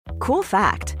Cool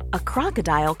fact, a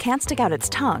crocodile can't stick out its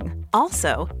tongue.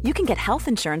 Also, you can get health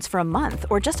insurance for a month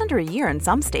or just under a year in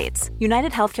some states.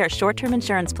 United Healthcare short-term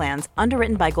insurance plans,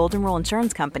 underwritten by Golden Rule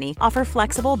Insurance Company, offer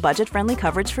flexible, budget-friendly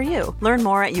coverage for you. Learn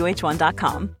more at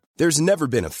uh1.com. There's never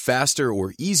been a faster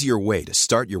or easier way to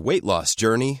start your weight loss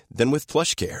journey than with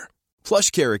PlushCare.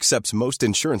 PlushCare accepts most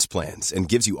insurance plans and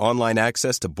gives you online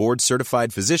access to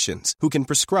board-certified physicians who can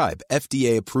prescribe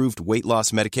FDA-approved weight loss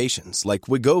medications like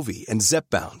Wegovy and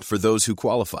Zepbound for those who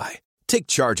qualify. Take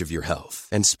charge of your health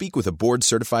and speak with a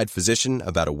board-certified physician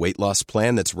about a weight loss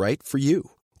plan that's right for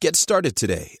you. Get started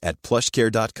today at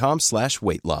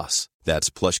plushcare.com/weight loss.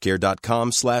 That's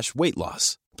plushcare.com/weight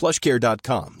loss.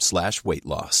 plushcare.com/weight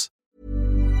loss.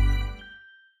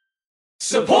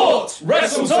 Support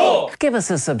Wrestle Talk! Give us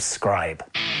a subscribe.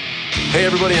 Hey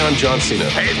everybody, I'm John Cena.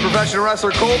 Hey, it's professional wrestler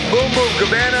Colt Boom Boom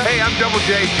Cabana. Hey, I'm Double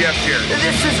J's Jeff here.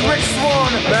 This is Rich Swann.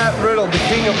 Matt Riddle, the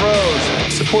King of Rose.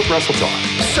 Support Wrestle Talk.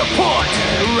 Support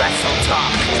Wrestle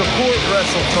Talk. Support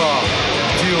Wrestle Talk.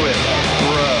 Do it,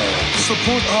 bro.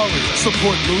 Support Ollie.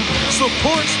 Support Luke.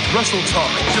 Support Wrestle Talk.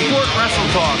 Support Wrestle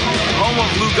Talk. Home of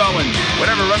Luke Owen.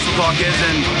 Whatever Wrestle Talk is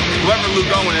and whoever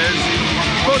Luke Owen is,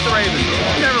 support the Ravens.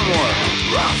 Nevermore.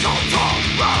 Wrestle Talk.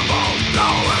 Rambo.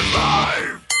 Now is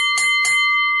live.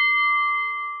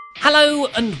 Hello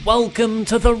and welcome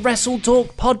to the Wrestle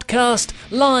Talk podcast,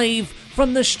 live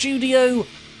from the studio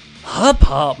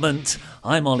apartment.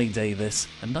 I'm Ollie Davis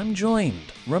and I'm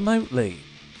joined remotely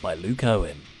by Luke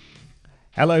Owen.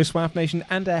 Hello, Swaff Nation,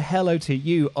 and a hello to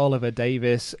you, Oliver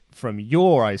Davis, from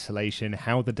your isolation.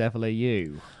 How the devil are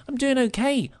you? I'm doing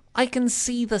okay. I can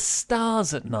see the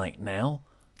stars at night now.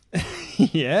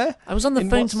 Yeah? I was on the In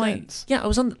phone what to sense? I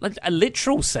was on like, a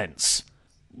literal sense.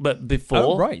 But before,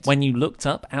 Oh, right. when you looked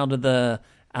up out of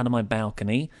my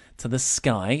balcony to the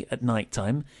sky at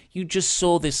nighttime, you just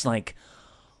saw this like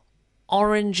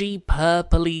orangey,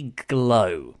 purpley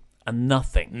glow. And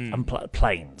nothing. And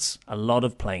planes. A lot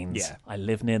of planes. Yeah. I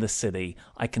live near the city.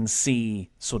 I can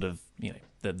see sort of,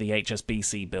 the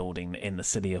HSBC building in the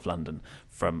city of London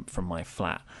from my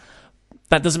flat.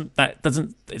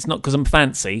 It's not because I'm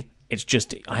fancy. It's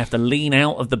just I have to lean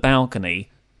out of the balcony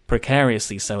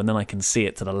precariously so, and then I can see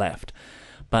it to the left.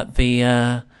 But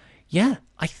I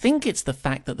think it's the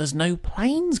fact that there's no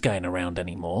planes going around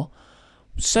anymore.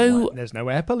 So There's no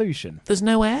air pollution. There's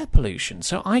no air pollution,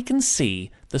 so I can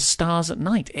see the stars at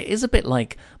night. It is a bit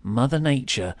like Mother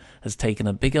Nature has taken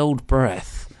a big old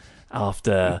breath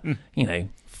after,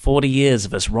 40 years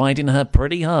of us riding her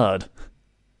pretty hard.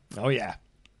 Oh, yeah.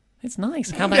 It's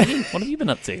nice. How about you? What have you been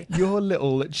up to? Your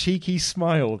little cheeky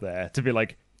smile there to be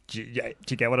like, do you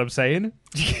get what I'm saying?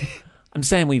 I'm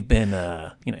saying we've been,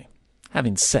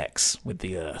 having sex with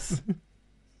the earth.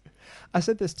 I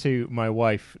said this to my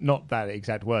wife, not that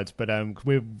exact words, but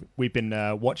we've been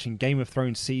watching Game of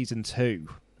Thrones season 2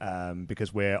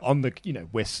 because we're on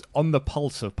the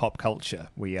pulse of pop culture.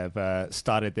 We have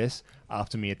started this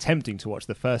after me attempting to watch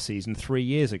the first season 3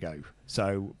 years ago,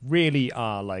 so really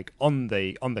are like on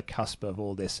the cusp of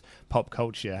all this pop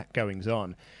culture goings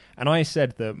on. And I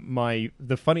said that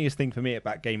the funniest thing for me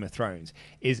about Game of Thrones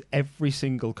is every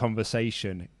single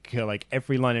conversation, like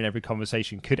every line in every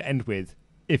conversation, could end with,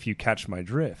 "If you catch my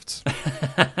drift."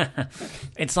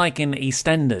 It's like in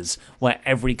EastEnders, where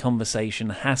every conversation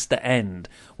has to end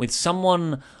with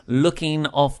someone looking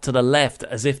off to the left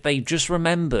as if they just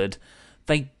remembered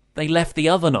they left the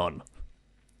oven on.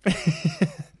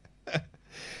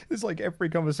 It's like every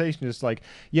conversation is like,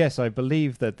 yes, I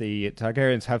believe that the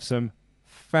Targaryens have some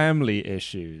family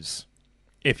issues,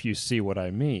 if you see what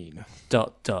I mean. ...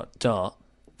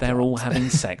 They're all having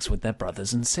sex with their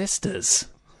brothers and sisters.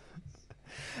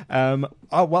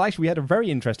 Actually, we had a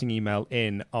very interesting email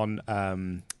in on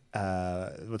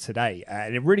today,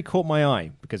 and it really caught my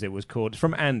eye because it was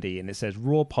from Andy, and it says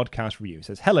Raw Podcast Review. It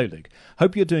says, "Hello, Luke.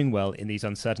 Hope you're doing well in these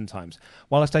uncertain times.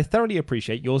 Whilst I thoroughly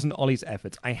appreciate yours and Ollie's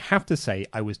efforts, I have to say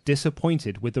I was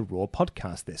disappointed with the Raw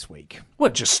podcast this week."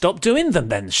 Well, just stop doing them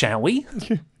then, shall we?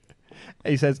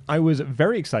 He says, "I was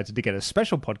very excited to get a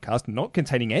special podcast not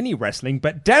containing any wrestling,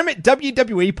 but damn it,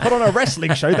 WWE put on a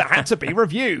wrestling show that had to be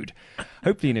reviewed.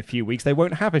 Hopefully in a few weeks they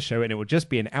won't have a show and it will just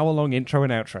be an hour-long intro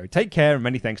and outro. Take care, and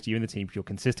many thanks to you and the team for your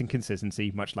consistent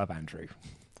consistency. Much love, Andrew."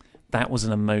 That was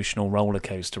an emotional roller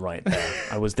coaster right there.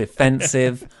 I was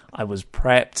defensive, I was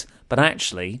prepped, but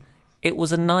actually, it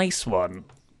was a nice one.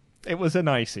 It was a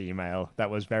nice email.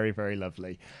 That was very, very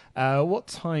lovely. What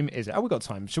time is it? Oh, we've got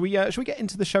time. Should we get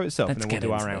into the show itself? Let's and then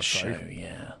we'll do our outro? show,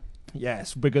 yeah.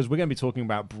 Yes, because we're going to be talking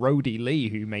about Brody Lee,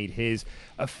 who made his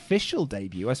official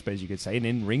debut, I suppose you could say, an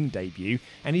in-ring debut,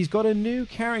 and he's got a new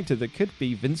character that could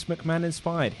be Vince McMahon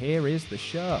inspired. Here is the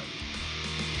show.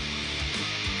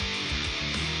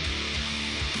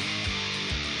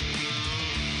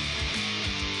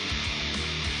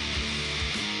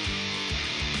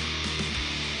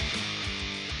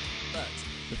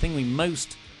 thing we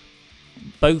most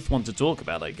both want to talk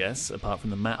about, I guess, apart from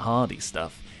the Matt Hardy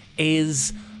stuff,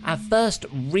 is our first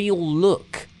real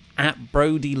look at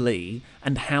Brody Lee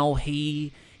and how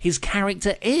his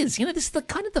character is. You know, this is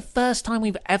the first time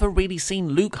we've ever really seen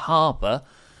Luke Harper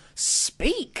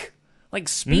speak.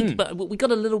 But we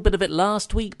got a little bit of it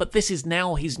last week, but this is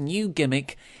now his new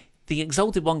gimmick, the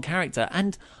Exalted One character,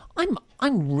 and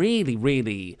I'm really,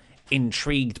 really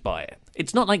intrigued by it.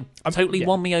 It's not totally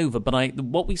won me over, but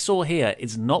what we saw here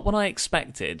is not what I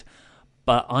expected,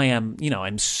 but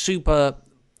I'm super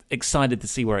excited to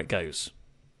see where it goes.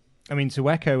 I mean, to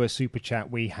echo a super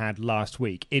chat we had last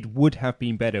week, it would have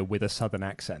been better with a southern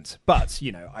accent. But,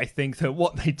 I think that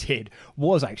what they did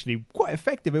was actually quite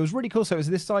effective. It was really cool. So it was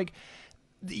this,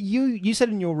 you said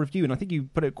in your review, and I think you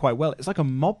put it quite well, it's like a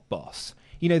mob boss.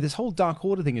 This whole Dark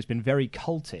Order thing has been very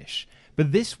cultish,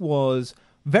 but this was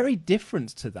very different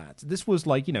to that. This was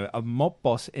a mob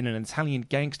boss in an Italian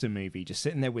gangster movie, just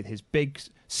sitting there with his big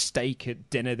steak at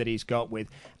dinner that he's got with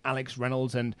Alex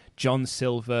Reynolds and John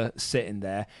Silver sitting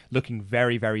there looking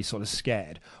very, very sort of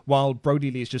scared, while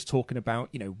Brody Lee is just talking about,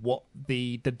 what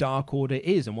the Dark Order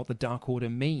is and what the Dark Order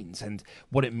means and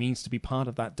what it means to be part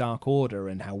of that Dark Order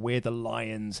and how we're the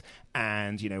lions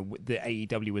and, the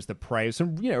AEW is the prey.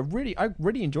 So, I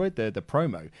really enjoyed the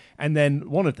promo. And then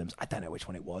one of them, I don't know which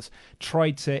one it was,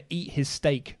 tried to eat his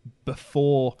steak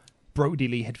before Brody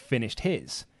Lee had finished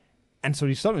his. And so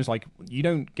he suddenly was like, you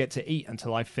don't get to eat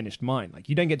until I've finished mine.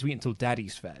 You don't get to eat until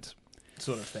daddy's fed,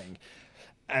 sort of thing.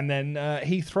 And then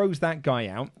he throws that guy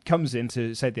out, comes in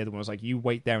to say to the other one, was like, you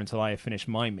wait there until I have finished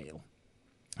my meal.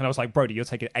 And I was like, Brody, you're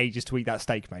taking ages to eat that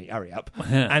steak, mate. Hurry up.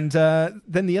 And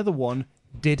then the other one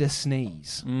did a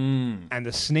sneeze. And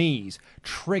the sneeze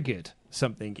triggered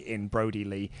something in Brody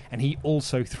Lee, and he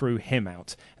also threw him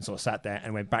out and sort of sat there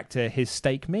and went back to his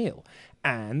steak meal.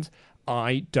 And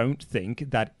I don't think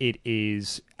that it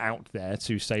is out there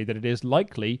to say that it is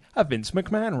likely a Vince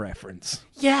McMahon reference.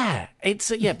 Yeah, it's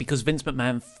because Vince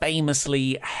McMahon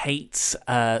famously hates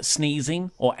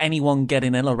sneezing or anyone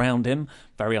getting ill around him.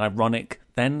 Very ironic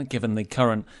then, given the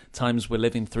current times we're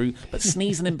living through, but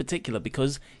sneezing in particular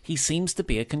because he seems to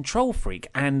be a control freak,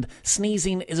 and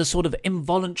sneezing is a sort of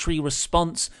involuntary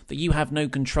response that you have no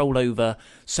control over,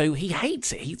 so he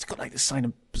hates it. He's got this sign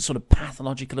of sort of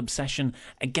pathological obsession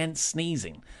against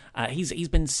sneezing. He's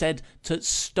been said to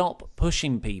stop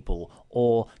pushing people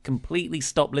or completely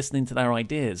stop listening to their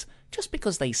ideas just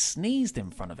because they sneezed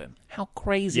in front of him. How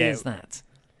crazy is that?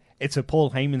 It's a Paul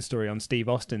Heyman story on Steve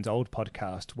Austin's old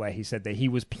podcast where he said that he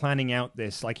was planning out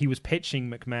this, he was pitching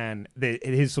McMahon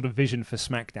his sort of vision for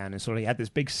SmackDown, and sort of he had this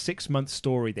big 6-month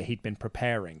story that he'd been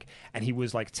preparing, and he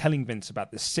was telling Vince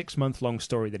about this 6-month-long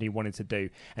story that he wanted to do,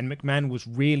 and McMahon was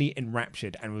really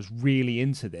enraptured and was really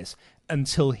into this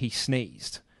until he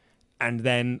sneezed. And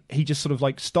then he just sort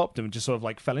of stopped him and just sort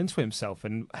of fell into himself,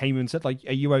 and Heyman said, are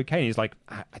you okay? And he's like,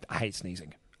 I hate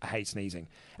sneezing. I hate sneezing.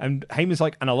 And Heyman's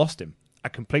like, and I lost him. I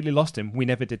completely lost him. We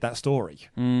never did that story.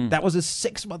 That was a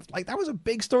 6-month, that was a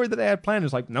big story that they had planned.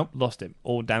 It was nope, lost him.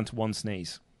 All down to one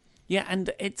sneeze. Yeah, and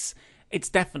it's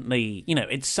definitely,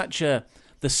 it's such the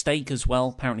steak as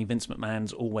well. Apparently Vince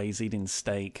McMahon's always eating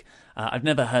steak. I've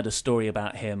never heard a story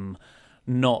about him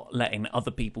not letting other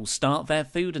people start their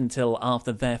food until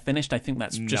after they're finished. I think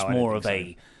that's just more of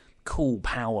a cool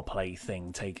power play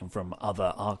thing taken from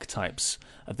other archetypes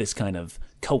of this kind of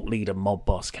cult leader mob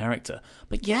boss character.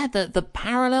 But yeah, the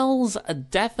parallels are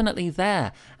definitely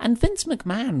there. And Vince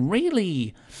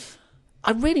McMahon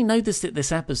I really noticed it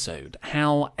this episode,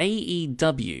 how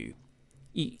AEW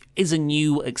is a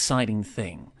new exciting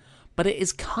thing, but it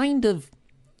is kind of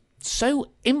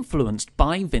so influenced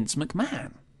by Vince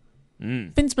McMahon.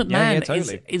 Vince McMahon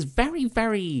totally. is very,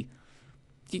 very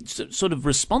sort of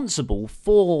responsible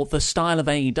for the style of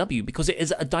AEW because it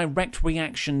is a direct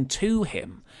reaction to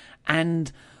him.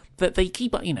 And that they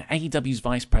keep, AEW's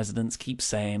vice presidents keep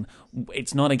saying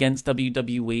it's not against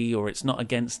WWE or it's not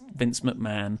against Vince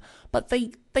McMahon, but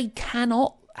they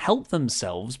cannot help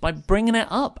themselves by bringing it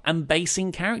up and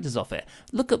basing characters off it.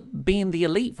 Look at Being the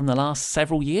Elite from the last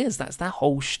several years. That's their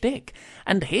whole shtick.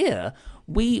 And here,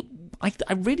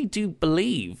 I really do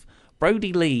believe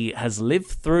Brody Lee has lived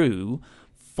through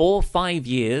 4 or 5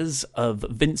 years of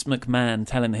Vince McMahon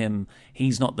telling him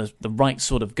he's not the right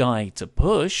sort of guy to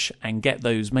push and get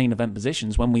those main event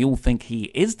positions when we all think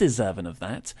he is deserving of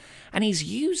that. And he's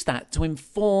used that to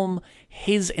inform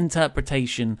his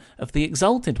interpretation of the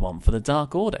Exalted One for the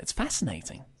Dark Order. It's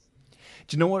fascinating.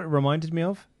 Do you know what it reminded me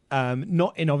of?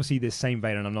 Not in obviously this same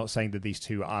vein, and I'm not saying that these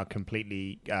two are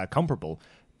completely comparable,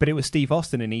 but it was Steve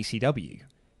Austin in ECW.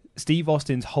 Steve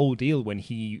Austin's whole deal when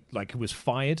he was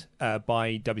fired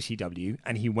by WCW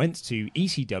and he went to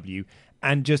ECW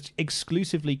and just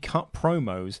exclusively cut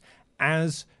promos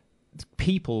as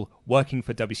people working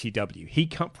for WCW. He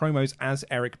cut promos as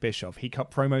Eric Bischoff. He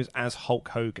cut promos as Hulk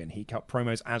Hogan. He cut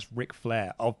promos as Ric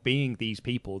Flair, of being these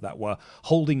people that were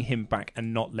holding him back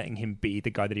and not letting him be the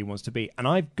guy that he wants to be. And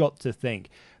I've got to think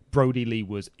Brody Lee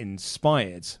was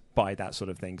inspired by that sort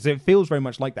of thing, because it feels very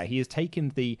much like that. He has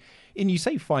taken you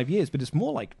say 5 years, but it's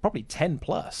more like probably 10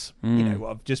 plus,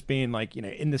 of just being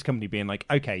in this company being like,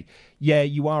 okay, yeah,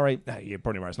 you are you're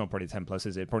probably right. It's not probably 10 plus,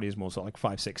 is it? Probably is more sort of like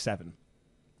 5, 6, 7.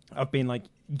 Of being like,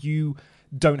 you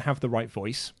don't have the right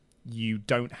voice, you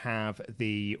don't have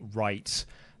the right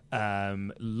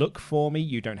look for me,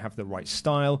 you don't have the right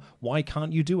style, why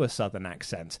can't you do a southern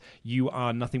accent? You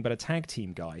are nothing but a tag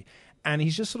team guy. And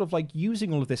he's just sort of like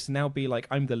using all of this to now be like,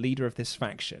 I'm the leader of this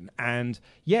faction. And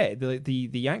yeah,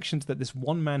 the actions that this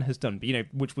one man has done,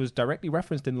 which was directly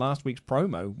referenced in last week's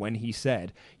promo when he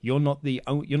said, you're not the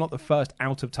first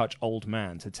out of touch old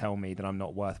man to tell me that I'm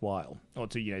not worthwhile, or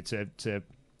to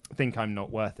think I'm not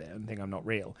worth it and think I'm not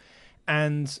real,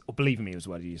 or believe in me was the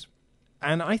word he used.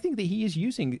 And I think that he is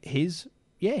using his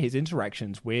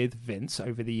interactions with Vince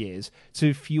over the years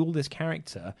to fuel this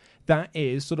character that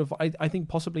is sort of, I think,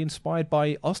 possibly inspired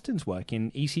by Austin's work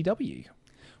in ECW.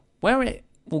 Where it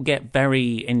will get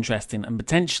very interesting and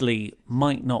potentially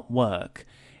might not work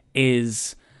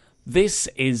is...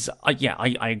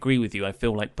 I agree with you. I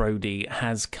feel like Brody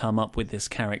has come up with this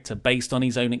character based on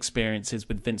his own experiences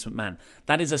with Vince McMahon.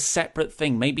 That is a separate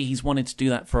thing. Maybe he's wanted to do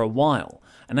that for a while.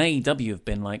 And AEW have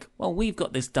been like, well, we've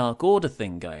got this Dark Order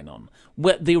thing going on.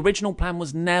 The original plan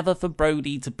was never for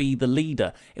Brody to be the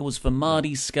leader. It was for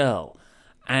Marty Scurll.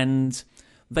 And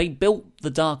they built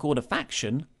the Dark Order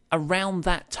faction around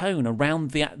that tone, around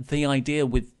the idea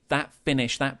with that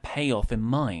finish, that payoff in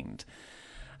mind.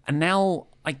 And now...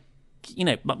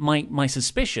 but my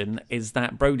suspicion is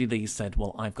that Brody Lee said,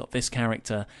 well, I've got this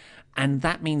character, and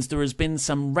that means there has been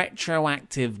some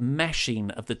retroactive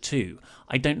meshing of the two.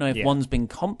 I don't know if one's been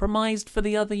compromised for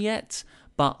the other yet,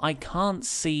 but I can't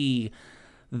see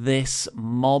this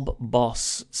mob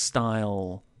boss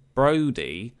style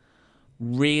Brody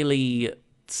really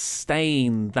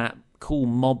staying that cool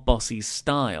mob bossy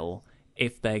style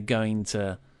if they're going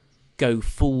to go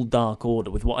full Dark Order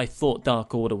with what I thought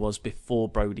Dark Order was before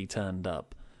Brody turned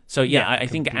up. So I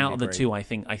think out of the two, I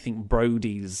think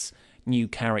Brody's new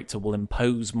character will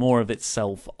impose more of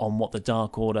itself on what the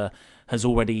Dark Order has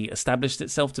already established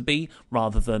itself to be,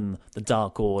 rather than the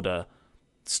Dark Order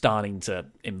starting to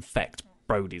infect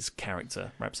Brody's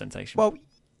character representation. Well,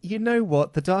 you know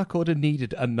what? The Dark Order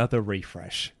needed another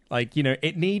refresh.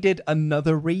 It needed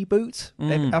another reboot.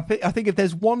 I think if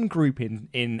there's one group in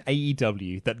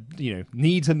AEW that,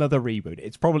 needs another reboot,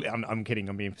 it's probably... I'm kidding,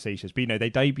 I'm being facetious. But, they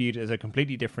debuted as a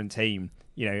completely different team,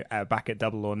 back at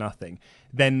Double or Nothing.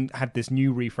 Then had this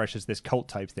new refresh as this cult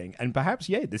type thing. And perhaps,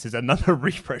 this is another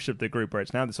refresh of the group where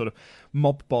it's now this sort of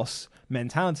mob boss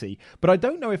mentality. But I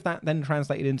don't know if that then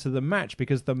translated into the match,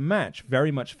 because the match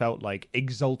very much felt like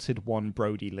Exalted One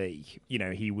Brody Lee.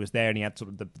 He was there and he had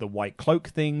sort of the white cloak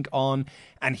thing on,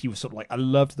 and he was sort of like, I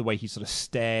loved the way he sort of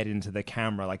stared into the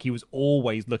camera, like he was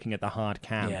always looking at the hard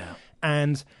cam.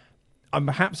 And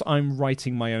perhaps I'm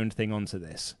writing my own thing onto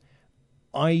this.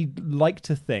 I like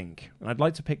to think, and I'd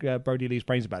like to pick Brody Lee's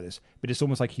brains about this, but it's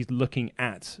almost like he's looking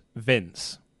at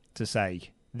Vince to say,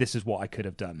 this is what I could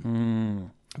have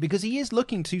done. Because he is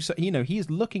looking to, he is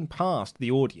looking past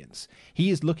the audience. He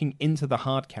is looking into the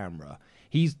hard camera.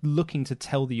 He's looking to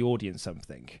tell the audience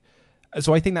something.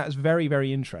 So I think that is very,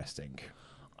 very interesting.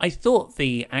 I thought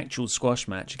the actual squash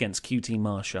match against QT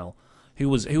Marshall, who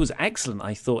was excellent,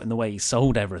 I thought, in the way he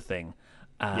sold everything.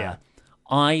 I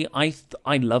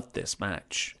loved this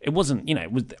match. It wasn't,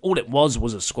 all it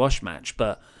was a squash match,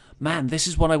 but man, this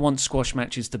is what I want squash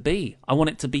matches to be. I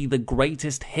want it to be the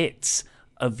greatest hits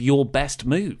of your best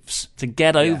moves, to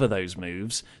get over those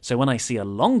moves. So when I see a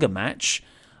longer match,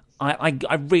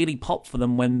 I really pop for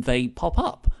them when they pop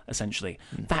up, essentially.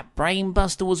 That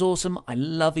Brainbuster was awesome. I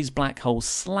love his Black Hole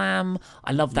Slam.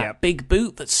 I love that big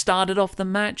boot that started off the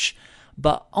match.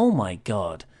 But, oh my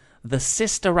God, the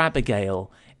Sister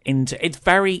Abigail it's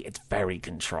very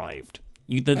contrived.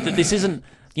 This isn't,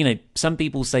 some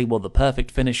people say, well, the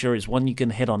perfect finisher is one you can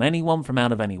hit on anyone from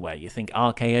out of anywhere. You think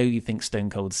RKO, you think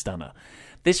Stone Cold Stunner.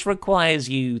 This requires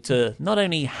you to not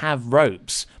only have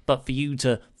ropes, but for you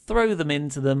to throw them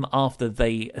into them after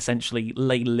they essentially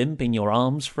lay limp in your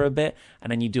arms for a bit,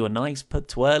 and then you do a nice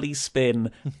twirly spin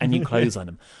and you close on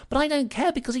them. But I don't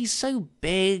care, because he's so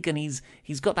big and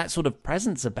he's got that sort of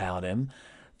presence about him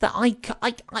that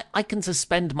I can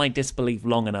suspend my disbelief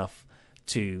long enough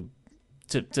to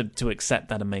accept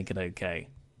that and make it okay.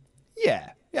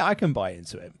 Yeah, I can buy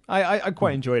into it. I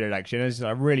quite enjoyed it, actually. And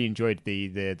I really enjoyed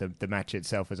the match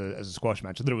itself as a squash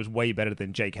match. I thought it was way better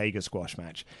than Jake Hager's squash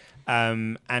match.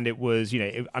 And it was,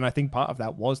 and I think part of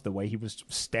that was the way he was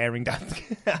staring down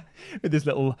with his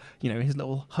little, his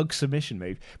little hug submission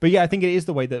move. But yeah, I think it is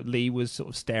the way that Lee was sort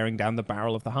of staring down the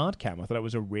barrel of the hard cam. I thought it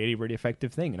was a really, really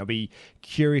effective thing. And I'll be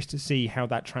curious to see how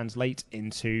that translates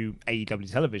into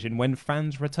AEW television when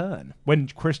fans return, when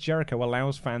Chris Jericho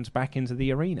allows fans back into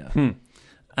the arena.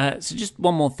 So just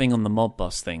one more thing on the Mob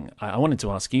Boss thing. I wanted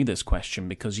to ask you this question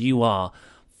because you are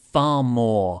far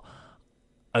more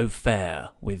au fait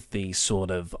with the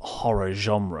sort of horror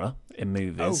genre in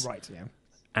movies. Oh, right, yeah.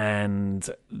 And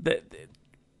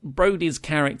Brody's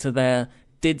character there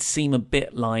did seem a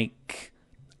bit like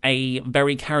a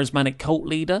very charismatic cult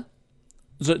leader,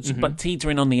 but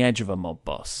teetering on the edge of a mob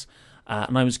boss.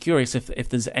 And I was curious if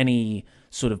there's any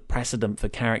sort of precedent for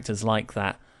characters like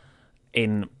that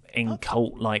in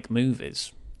cult-like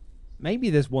movies. Maybe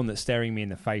there's one that's staring me in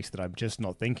the face that I'm just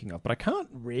not thinking of, but I can't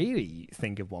really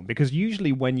think of one, because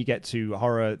usually when you get to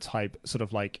horror type, sort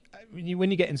of like, when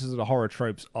you get into sort of horror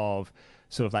tropes of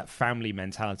sort of that family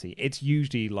mentality, it's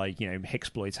usually like,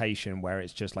 Hicksploitation, where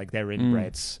it's just like they're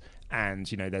inbreds and,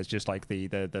 there's just like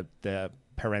the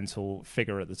parental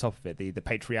figure at the top of it, the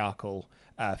patriarchal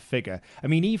figure. I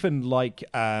mean, even like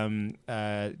Kevin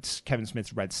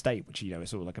Smith's Red State, which is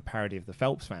sort of like a parody of the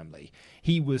Phelps family.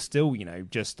 He was still,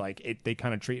 just like it. They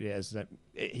kind of treated it as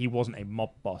he wasn't a mob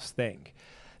boss thing.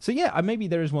 So yeah, maybe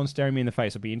there is one staring me in the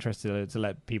face. I'd be interested to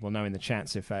let people know in the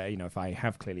chats if if I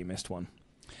have clearly missed one.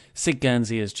 Sid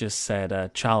Guernsey has just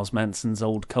said Charles Manson's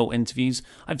old cult interviews.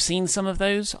 I've seen some of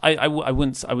those. I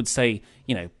would say,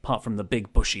 apart from the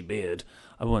big bushy beard,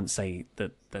 I wouldn't say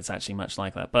that that's actually much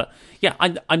like that. But yeah,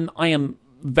 I am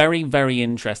very, very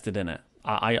interested in it.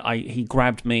 He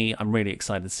grabbed me. I'm really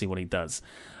excited to see what he does.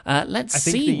 Let's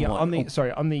see. On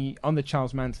the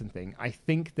Charles Manson thing, I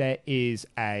think there is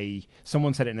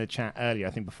someone said it in the chat earlier,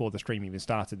 I think before the stream even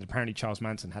started, that apparently Charles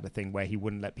Manson had a thing where he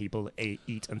wouldn't let people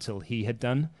eat until he had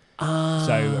done.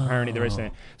 So apparently there is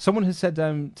someone has said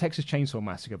Texas Chainsaw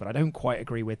Massacre, but I don't quite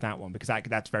agree with that one, because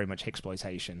that's very much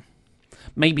Hicksploitation.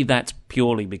 Maybe that's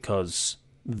purely because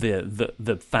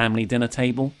the family dinner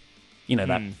table,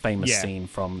 that famous scene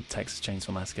from Texas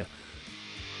Chainsaw Massacre.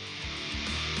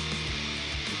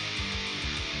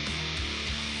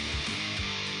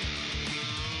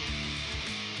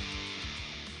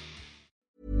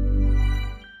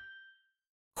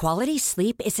 Quality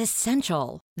sleep is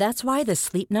essential. That's why the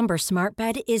Sleep Number Smart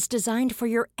Bed is designed for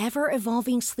your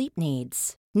ever-evolving sleep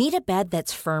needs. Need a bed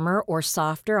that's firmer or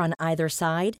softer on either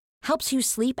side? Helps you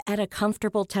sleep at a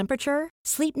comfortable temperature?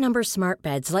 Sleep Number Smart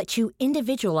Beds let you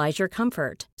individualize your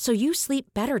comfort, so you sleep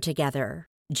better together.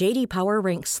 J.D. Power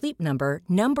ranks Sleep Number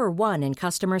number 1 in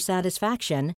customer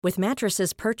satisfaction with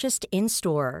mattresses purchased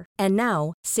in-store. And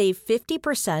now, save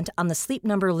 50% on the Sleep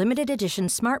Number Limited Edition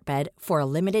Smart Bed for a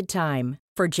limited time.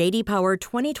 For J.D. Power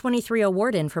 2023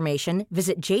 award information,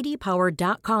 visit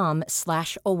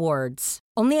jdpower.com/awards.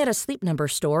 Only at a Sleep Number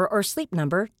store or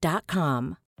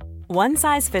sleepnumber.com. One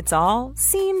size fits all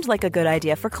seemed like a good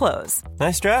idea for clothes.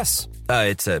 Nice dress.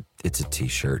 It's a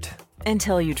t-shirt.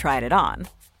 Until you tried it on.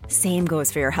 Same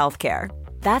goes for your healthcare.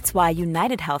 That's why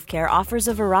United Healthcare offers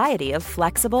a variety of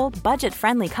flexible,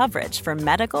 budget-friendly coverage for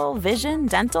medical, vision,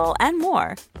 dental, and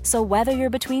more. So whether you're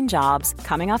between jobs,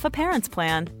 coming off a parent's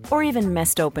plan, or even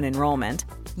missed open enrollment,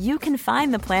 you can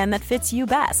find the plan that fits you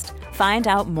best. Find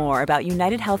out more about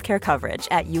United Healthcare coverage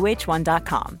at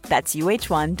UH1.com. That's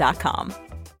UH1.com.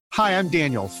 Hi, I'm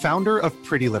Daniel, founder of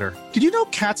Pretty Litter. Did you know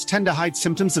cats tend to hide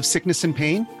symptoms of sickness and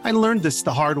pain? I learned this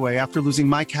the hard way after losing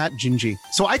my cat, Gingy.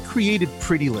 So I created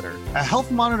Pretty Litter, a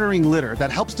health monitoring litter that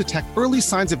helps detect early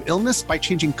signs of illness by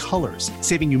changing colors,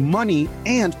 saving you money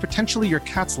and potentially your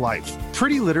cat's life.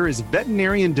 Pretty Litter is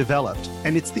veterinarian developed,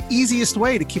 and it's the easiest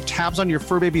way to keep tabs on your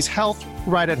fur baby's health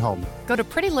right at home. Go to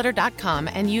prettylitter.com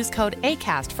and use code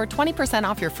ACAST for 20%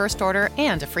 off your first order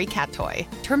and a free cat toy.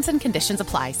 Terms and conditions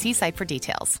apply. See site for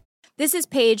details. This is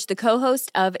Paige, the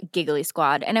co-host of Giggly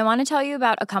Squad, and I want to tell you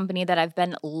about a company that I've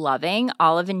been loving,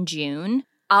 Olive & June.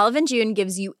 Olive & June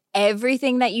gives you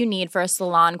everything that you need for a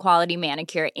salon-quality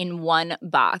manicure in one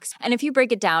box. And if you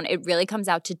break it down, it really comes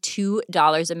out to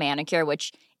 $2 a manicure,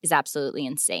 which is absolutely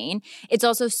insane. It's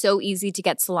also so easy to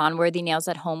get salon-worthy nails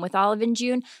at home with Olive &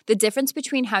 June. The difference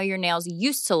between how your nails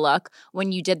used to look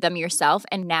when you did them yourself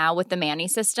and now with the Mani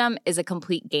system is a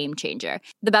complete game changer.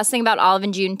 The best thing about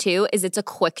Olive & June, too, is it's a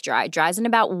quick dry. Dries in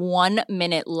about 1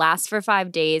 minute, lasts for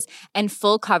 5 days, and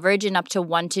full coverage in up to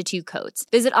 1 to 2 coats.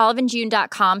 Visit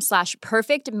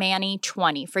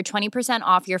oliveandjune.com/perfectmani20 for 20%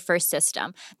 off your first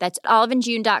system. That's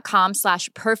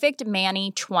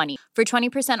oliveandjune.com/perfectmani20 for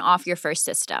 20% off your first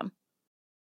system.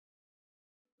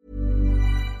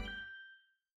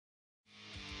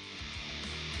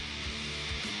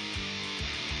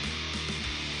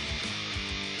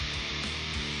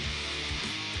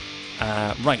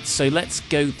 Right, so let's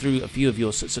go through a few of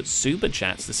your super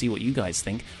chats to see what you guys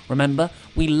think. Remember,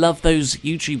 we love those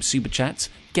YouTube super chats.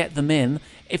 Get them in.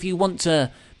 If you want to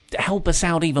help us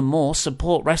out even more,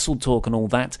 support Wrestle Talk and all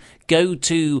that, go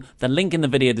to the link in the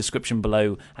video description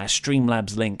below, our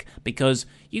Streamlabs link, because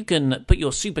you can put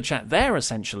your super chat there,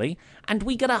 essentially, and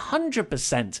we get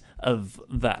 100% of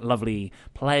that lovely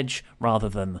pledge, rather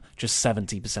than just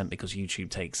 70% because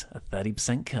YouTube takes a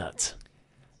 30% cut.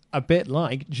 A bit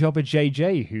like Jobber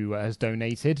JJ, who has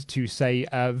donated to say,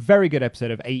 a very good episode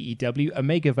of AEW.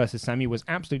 Omega vs. Sammy was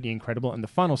absolutely incredible, and the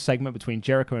final segment between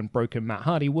Jericho and Broken Matt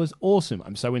Hardy was awesome.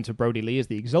 I'm so into Brody Lee as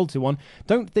the Exalted One.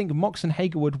 Don't think Mox and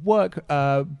Hager would work,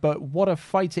 but what a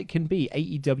fight it can be.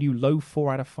 AEW low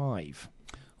 4 out of 5.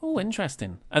 Oh,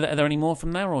 interesting. Are there any more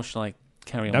from there, or shall I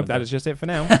carry on? Nope, that is just it for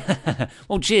now.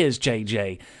 Well, cheers,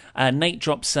 JJ. Nate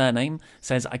Drop Surname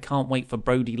says, I can't wait for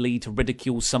Brody Lee to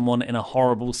ridicule someone in a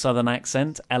horrible southern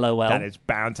accent. LOL. That is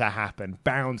bound to happen.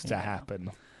 Bound to happen.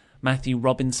 Matthew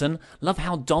Robinson, love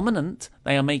how dominant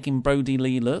they are making Brody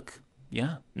Lee look.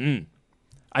 Yeah.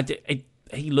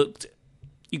 He looked,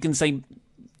 you can say,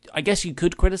 I guess you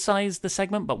could criticize the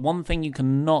segment, but one thing you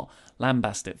cannot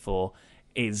lambast it for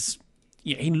is,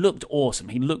 he looked awesome.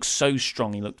 He looked so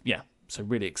strong. He looked, so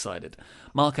really excited.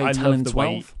 Marco Talon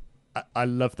 12. I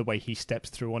love the way he steps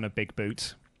through on a big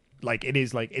boot. Like,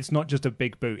 it's not just a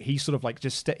big boot. He sort of like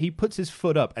he puts his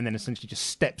foot up and then essentially just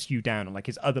steps you down, and like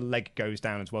his other leg goes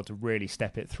down as well to really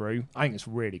step it through. I think it's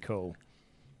really cool.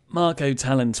 Marco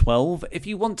Talon 12. If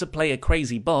you want to play a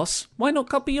crazy boss, why not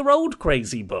copy your old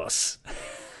crazy boss?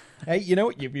 Hey, you know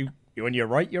what? When you're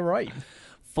right, you're right.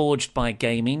 Forged by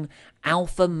Gaming.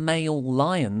 Alpha male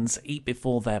lions eat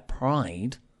before their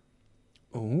pride.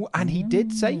 Oh, and he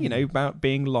did say, about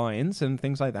being lions and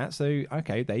things like that. So,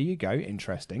 okay, there you go.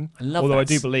 Interesting. I love Although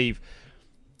that.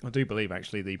 I do believe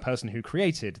actually the person who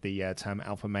created the term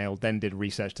alpha male then did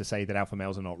research to say that alpha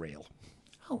males are not real.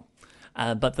 Oh.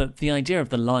 But the idea of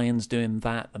the lions doing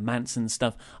that, the Manson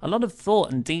stuff, a lot of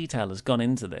thought and detail has gone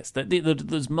into this.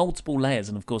 There's multiple layers,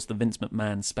 and of course the Vince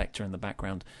McMahon spectre in the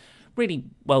background. Really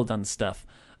well done stuff.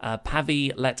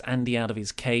 Pavi let Andy out of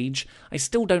his cage. I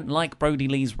still don't like Brody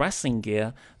Lee's wrestling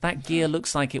gear. That gear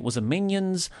looks like it was a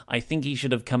Minions. I think he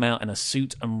should have come out in a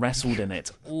suit and wrestled in it.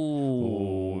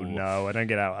 Ooh. No, I don't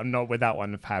get out. I'm not with that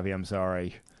one, Pavi. I'm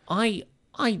sorry. I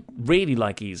really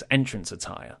like his entrance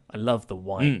attire. I love the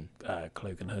white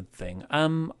cloak and hood thing.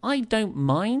 I don't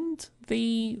mind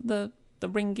the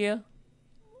ring gear.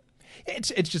 It's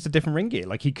just a different ring gear.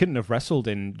 Like, he couldn't have wrestled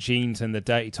in jeans and the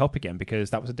dirty top again because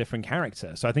that was a different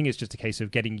character. So I think it's just a case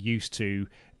of getting used to,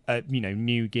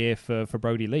 new gear for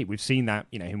Brody Lee. We've seen that,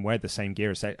 him wear the same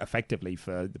gear effectively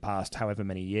for the past however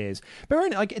many years.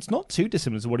 But it's not too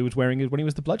dissimilar to what he was wearing when he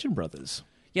was the Bludgeon Brothers.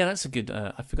 Yeah, that's a good.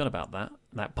 I forgot about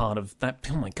that part of that.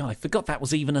 Oh my god, I forgot that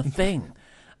was even a thing.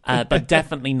 But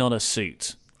definitely not a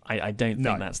suit. I don't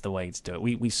think that's the way to do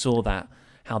it. We saw that.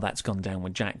 How that's gone down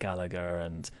with Jack Gallagher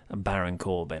and Baron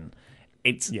Corbin.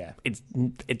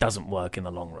 It doesn't work in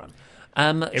the long run.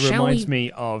 It reminds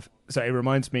me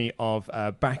of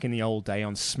back in the old day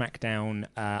on SmackDown.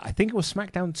 I think it was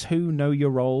SmackDown 2 Know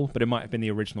Your Role, but it might have been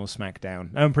the original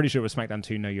SmackDown. I'm pretty sure it was SmackDown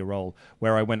 2 Know Your Role,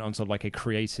 where I went on sort of like a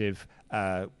creative,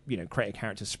 create a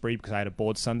character spree because I had a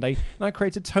bored Sunday, and I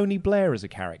created Tony Blair as a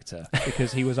character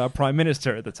because he was our Prime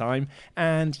Minister at the time.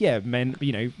 And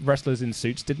wrestlers in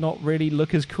suits did not really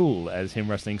look as cool as him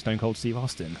wrestling Stone Cold Steve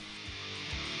Austin.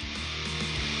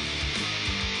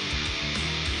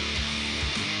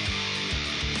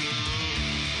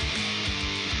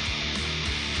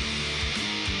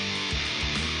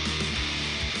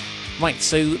 Right,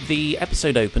 so the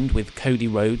episode opened with Cody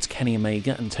Rhodes, Kenny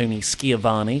Omega, and Tony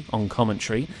Schiavone on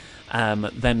commentary.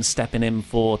 Them stepping in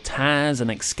for Taz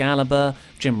and Excalibur.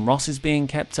 Jim Ross is being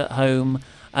kept at home,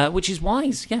 which is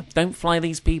wise. Yeah, don't fly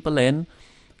these people in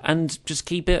and just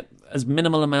keep it as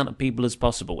minimal amount of people as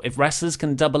possible. If wrestlers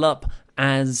can double up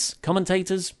as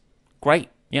commentators, great.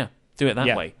 Yeah, do it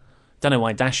that way. Don't know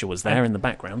why Dasher was there in the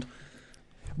background.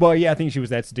 Well, yeah, I think she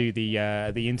was there to do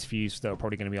the interviews that are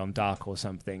probably going to be on Dark or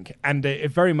something, and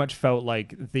it very much felt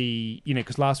like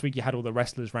because last week you had all the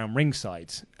wrestlers around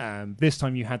ringside. This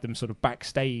time you had them sort of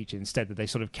backstage instead, that they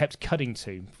sort of kept cutting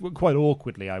to quite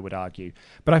awkwardly, I would argue.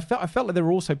 But I felt like they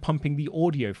were also pumping the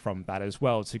audio from that as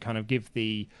well to kind of give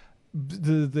the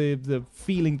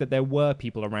feeling that there were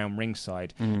people around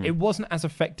ringside. It wasn't as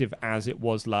effective as it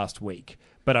was last week,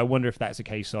 but I wonder if that's a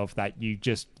case of that you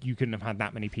couldn't have had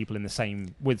that many people in the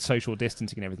same, with social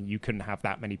distancing and everything, you couldn't have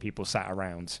that many people sat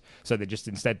around, so they just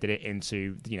instead did it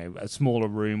into a smaller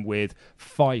room with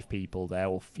 5 people there,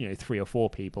 or 3 or 4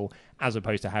 people, as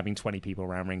opposed to having 20 people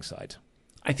around ringside.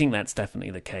 I think that's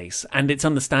definitely the case, and it's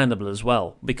understandable as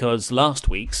well, because last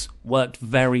week's worked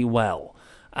very well.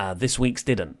 This week's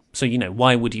didn't. So,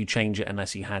 why would you change it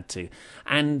unless you had to?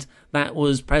 And that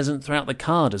was present throughout the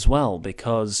card as well,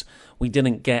 because we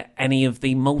didn't get any of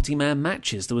the multi-man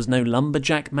matches. There was no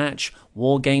lumberjack match.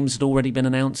 War Games had already been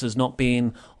announced as not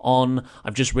being on.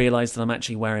 I've just realised that I'm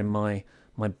actually wearing my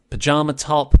pyjama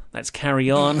top. Let's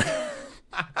carry on.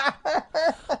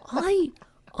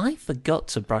 I forgot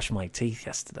to brush my teeth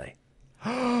yesterday.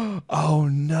 Oh,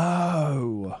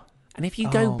 no. And if you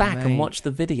go back and watch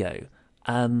the video,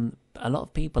 a lot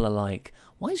of people are like,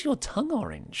 why is your tongue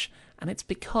orange? And it's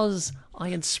because I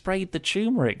had sprayed the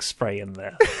turmeric spray in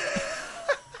there.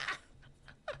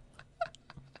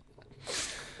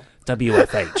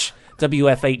 WFH.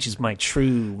 WFH is my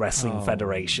true wrestling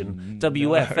federation. No.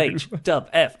 WFH.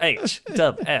 Dub FH.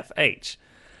 Dub FH.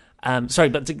 Sorry,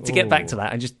 but to get back to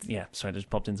that, it just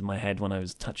popped into my head when I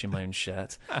was touching my own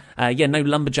shirt. No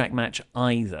lumberjack match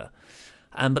either.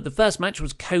 But the first match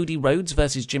was Cody Rhodes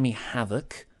versus Jimmy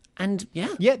Havoc. And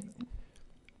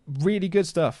really good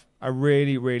stuff. I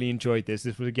really, really enjoyed this.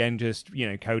 This was, again, just,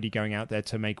 Cody going out there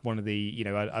to make one of the,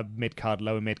 a mid-card,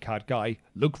 lower mid-card guy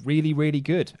look really, really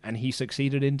good. And he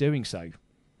succeeded in doing so.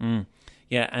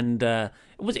 Yeah, and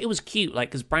it was cute, like,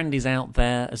 because Brandi's out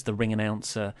there as the ring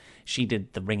announcer. She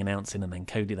did the ring announcing, and then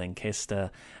Cody then kissed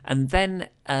her. And then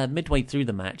midway through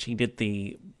the match, he did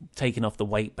the taking off the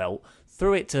weight belt,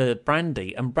 threw it to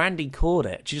Brandi, and Brandi caught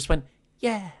it. She just went,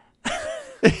 yeah.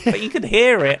 But you could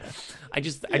hear it.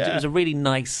 It was a really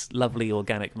nice, lovely,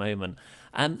 organic moment.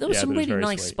 There were some really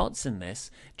nice spots in this.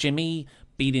 Jimmy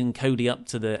beating Cody up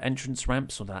to the entrance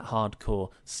ramps, or that hardcore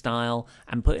style,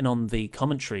 and putting on the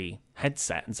commentary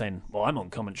headset and saying, well, I'm on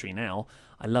commentary now.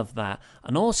 I love that.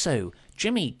 And also,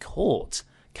 Jimmy caught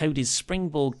Cody's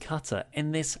springboard cutter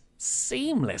in this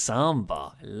seamless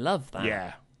armbar. I love that.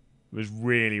 Yeah. It was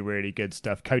really, really good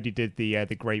stuff. Cody did the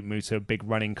Great Muta, big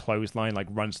running clothesline, like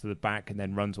runs to the back and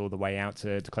then runs all the way out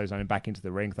to clothesline and back into the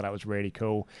ring. So that was really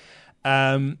cool.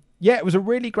 It was a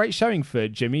really great showing for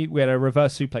Jimmy. We had a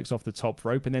reverse suplex off the top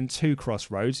rope and then 2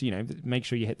 crossroads. Make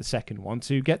sure you hit the second one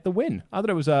to get the win. I thought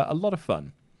it was a lot of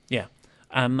fun. Yeah.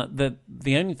 The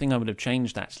only thing I would have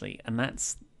changed, actually, and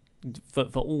that's for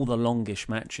all the longish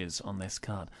matches on this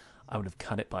card, I would have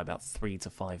cut it by about 3 to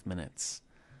 5 minutes.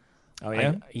 Oh,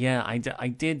 yeah? I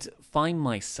did find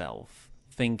myself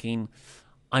thinking,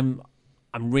 I'm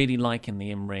really liking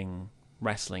the in-ring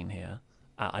wrestling here.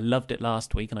 I loved it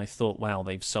last week, and I thought, wow,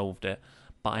 they've solved it.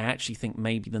 But I actually think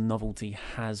maybe the novelty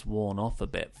has worn off a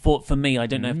bit. For me, I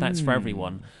don't know if that's for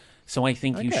everyone. So I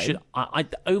think you should... I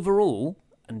overall,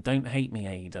 and don't hate me,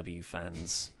 AEW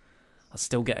fans, I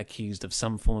still get accused of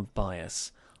some form of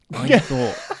bias.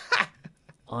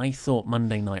 I thought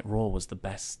Monday Night Raw was the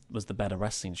better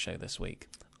wrestling show this week.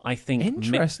 I think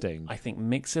interesting. I think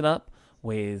mix it up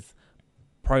with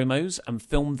promos and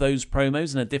film those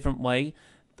promos in a different way.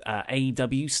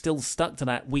 AEW still stuck to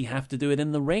that. We have to do it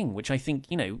in the ring, which I think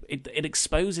it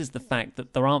exposes the fact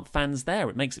that there aren't fans there.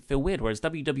 It makes it feel weird. Whereas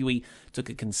WWE took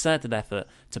a concerted effort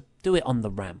to do it on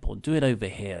the ramp or do it over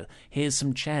here. Here's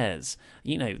some chairs.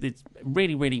 It's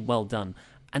really, really well done.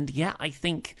 And I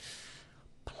think.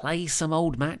 Play some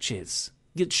old matches.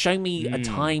 Show me a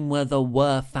time where there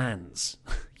were fans.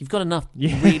 You've got enough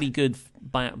really good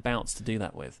bouts to do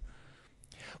that with.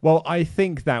 Well, I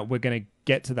think that we're going to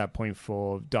get to that point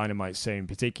for Dynamite soon,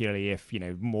 particularly if,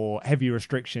 more heavy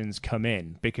restrictions come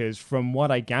in. Because from what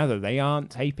I gather, they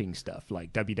aren't taping stuff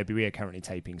like WWE are currently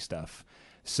taping stuff.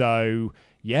 So,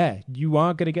 you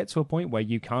are going to get to a point where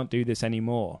you can't do this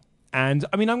anymore. And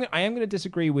I am going to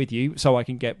disagree with you, so I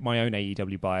can get my own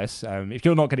AEW bias. If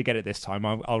you're not going to get it this time,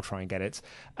 I'll try and get it.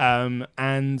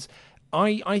 And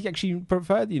I actually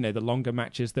prefer the longer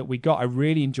matches that we got. I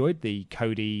really enjoyed the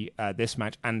Cody this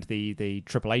match and the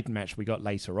Triple H match we got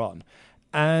later on.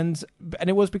 And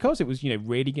it was because it was,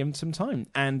 really given some time.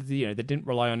 And, they didn't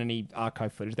rely on any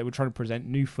archive footage. They were trying to present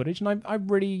new footage. And I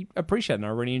really appreciate it. And I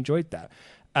really enjoyed that.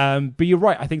 But you're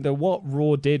right. I think that what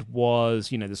Raw did was,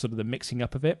 the sort of the mixing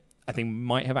up of it, I think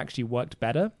might have actually worked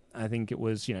better. I think it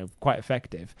was, quite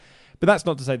effective. But that's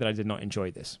not to say that I did not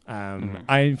enjoy this.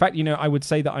 In fact, I would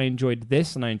say that I enjoyed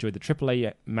this and I enjoyed the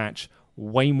AAA match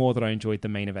way more than I enjoyed the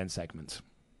main event segment.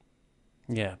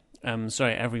 Yeah.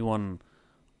 Sorry, everyone.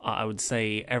 I would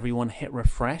say everyone hit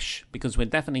refresh because we're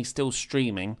definitely still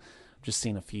streaming. I've just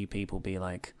seen a few people be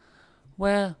like,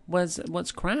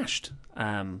 what's crashed?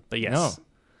 But yes,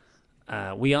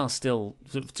 we are still,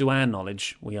 to our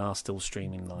knowledge, we are still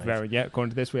streaming live.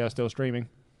 According to this, we are still streaming.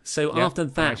 So after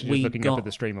that, we looking up at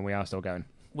the stream and we are still going.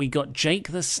 We got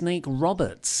Jake the Snake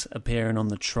Roberts appearing on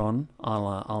the Tron.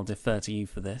 I'll defer to you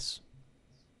for this.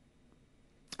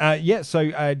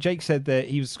 So Jake said that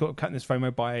he was cutting this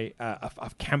promo by a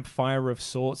campfire of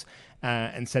sorts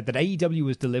and said that AEW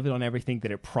was delivered on everything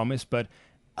that it promised, but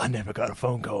I never got a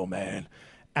phone call, man.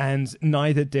 And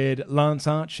neither did Lance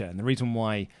Archer. And the reason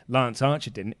why Lance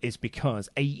Archer didn't is because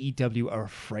AEW are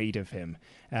afraid of him.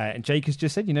 And Jake has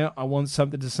just said, I want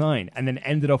something to sign. And then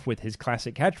ended off with his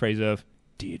classic catchphrase of,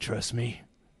 do you trust me?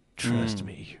 Trust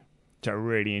me. Which I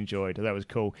really enjoyed. That was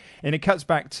cool. And it cuts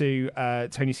back to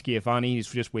Tony Schiavone.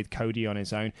 He's just with Cody on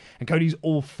his own. And Cody's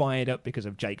all fired up because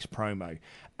of Jake's promo,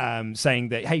 saying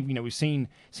that, hey, we've seen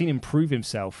him prove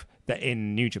himself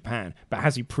in New Japan, but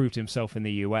has he proved himself in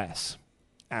the US?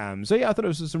 I thought it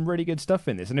was some really good stuff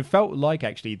in this. And it felt like,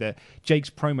 actually, that Jake's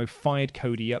promo fired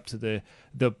Cody up to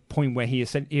the point where he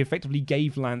effectively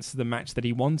gave Lance the match that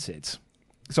he wanted.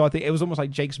 So I think it was almost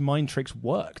like Jake's mind tricks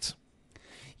worked.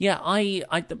 Yeah, I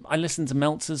listened to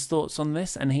Meltzer's thoughts on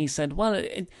this, and he said, well,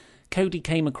 Cody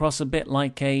came across a bit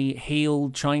like a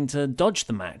heel trying to dodge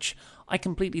the match. I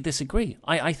completely disagree.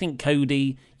 I think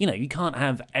Cody, you can't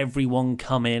have everyone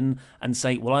come in and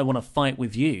say, well, I want to fight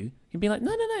with you. You'd be like,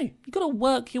 no, you got to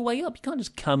work your way up. You can't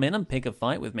just come in and pick a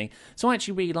fight with me. So I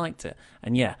actually really liked it.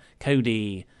 And yeah,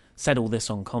 Cody said all this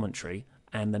on commentary,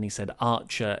 and then he said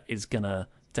Archer is going to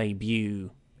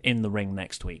debut in the ring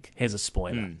next week. Here's a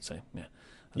spoiler. So yeah.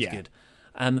 That's good.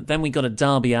 Then we got a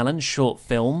Darby Allin short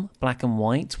film, black and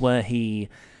white, where he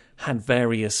had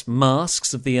various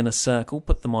masks of the Inner Circle,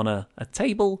 put them on a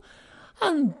table,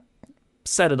 and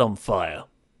set it on fire.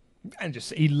 And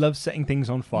he loves setting things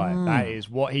on fire. That is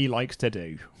what he likes to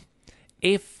do.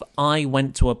 If I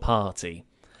went to a party,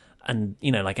 and,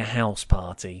 like a house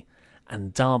party,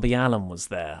 and Darby Allin was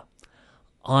there,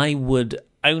 I would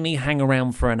only hang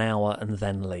around for an hour and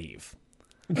then leave.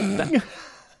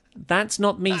 That's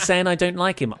not me saying I don't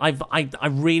like him. I've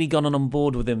really gotten on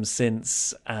board with him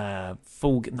since not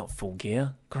Full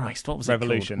Gear. Christ, what was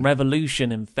Revolution? It called?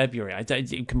 Revolution in February.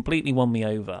 It completely won me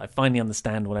over. I finally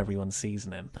understand what everyone sees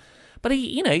in him. But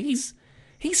he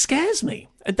scares me.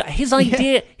 His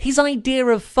idea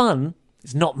of fun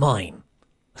is not mine.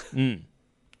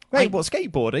 Wait, what,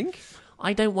 skateboarding?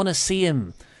 I don't want to see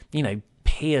him,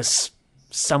 pierce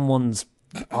someone's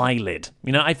eyelid.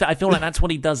 I feel like that's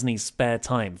what he does in his spare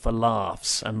time for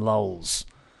laughs and lols.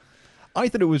 I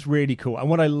thought it was really cool. And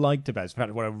what I liked about it, in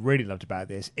fact, what I really loved about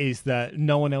this, is that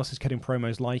no one else is cutting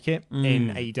promos like it in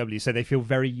AEW. So they feel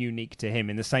very unique to him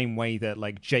in the same way that,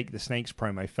 like, Jake the Snake's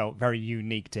promo felt very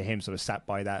unique to him, sort of sat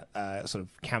by that sort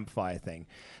of campfire thing.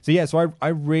 So yeah, so I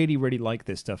really, really like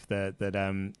this stuff that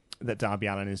Darby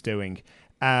Allin is doing.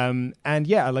 And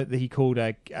yeah, I like that he called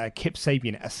Kip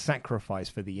Sabian a sacrifice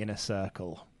for the Inner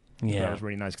Circle. Yeah, that was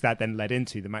really nice because that then led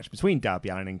into the match between Darby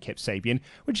Allin and Kip Sabian,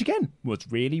 which again was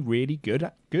really, really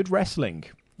good wrestling.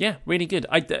 Yeah, really good.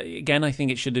 I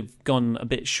think it should have gone a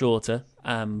bit shorter,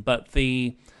 but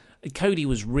Cody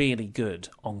was really good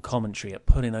on commentary at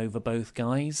putting over both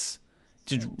guys.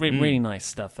 Did really nice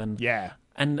stuff, and yeah.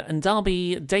 And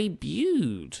Darby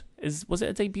debuted. Was it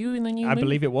a debut in the new? I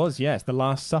believe it was. Yes, The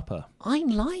Last Supper. I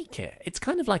like it. It's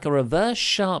kind of like a reverse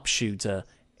sharpshooter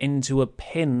into a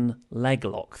pin leg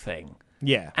lock thing.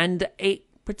 Yeah, and it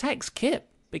protects Kip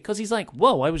because he's like,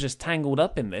 "Whoa, I was just tangled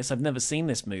up in this. I've never seen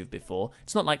this move before."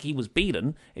 It's not like he was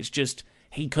beaten. It's just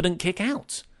he couldn't kick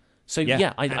out. So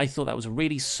yeah, I thought that was a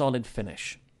really solid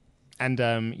finish. And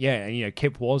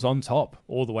Kip was on top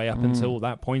all the way up until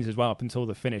that point as well, up until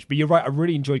the finish. But you're right, I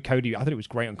really enjoyed Cody. I thought it was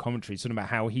great on commentary, talking about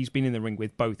how he's been in the ring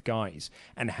with both guys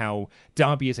and how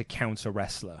Darby is a counter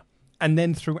wrestler. And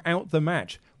then throughout the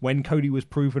match, when Cody was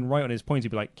proven right on his points, he'd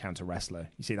be like, counter wrestler.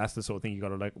 You see, that's the sort of thing you got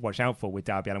to watch out for with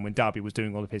Darby Allin when Darby was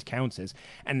doing all of his counters.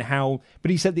 But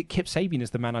he said that Kip Sabian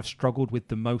is the man I've struggled with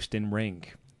the most in ring.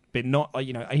 but not,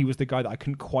 he was the guy that I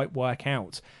couldn't quite work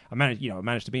out. I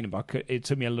managed to beat him, but it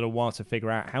took me a little while to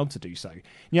figure out how to do so.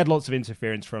 You had lots of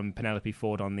interference from Penelope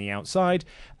Ford on the outside.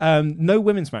 No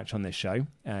women's match on this show.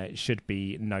 It should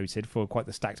be noted for quite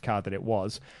the stacked card that it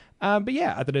was. But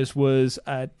yeah, I thought this was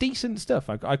decent stuff.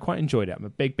 I quite enjoyed it. I'm a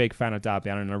big fan of Darby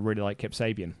Allin, and I really like Kip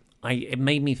Sabian. It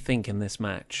made me think in this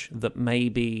match that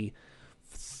maybe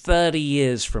 30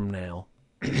 years from now,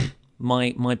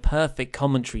 my perfect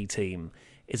commentary team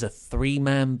is a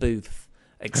 3-man booth.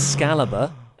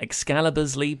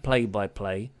 Excalibur's lead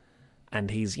play-by-play, and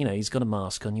he's got a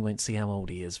mask on. You won't see how old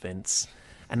he is, Vince.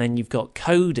 And then you've got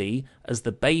Cody as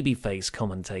the babyface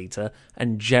commentator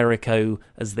and Jericho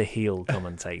as the heel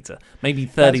commentator.Maybe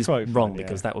 30's wrong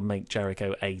because that would make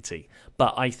Jericho 80.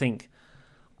 But I think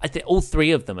all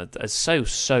three of them are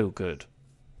so good.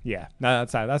 Yeah,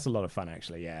 that's a lot of fun,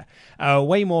 actually, yeah.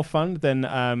 Way more fun than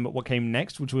what came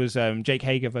next, which was Jake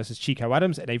Hager versus Chico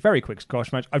Adams in a very quick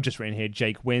squash match. I've just written here,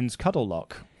 Jake wins, cuddle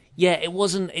lock. Yeah,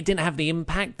 it didn't have the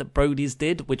impact that Brody's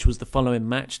did, which was the following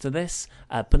match to this.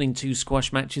 Putting 2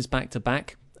 squash matches back to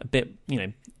back, a bit,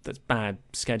 that's bad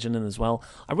scheduling as well.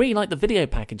 I really like the video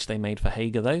package they made for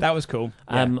Hager, though. That was cool.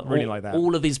 Yeah, really like that.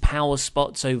 All of his power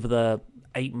spots over the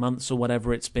 8 months or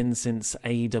whatever it's been since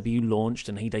AEW launched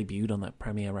and he debuted on that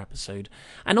premiere episode.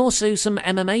 And also some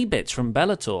MMA bits from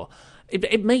Bellator.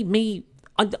 It made me...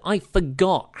 I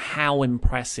forgot how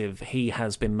impressive he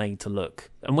has been made to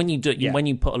look. And when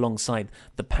you put alongside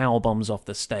the power bombs off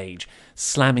the stage,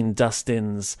 slamming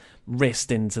Dustin's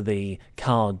wrist into the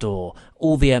car door,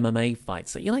 all the MMA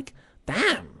fights, that you're like,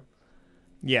 damn.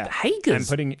 Yeah.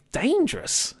 Hager's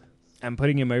dangerous. And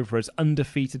putting him over as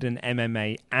undefeated in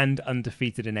MMA and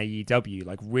undefeated in AEW,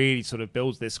 like really sort of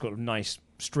builds this sort of nice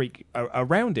streak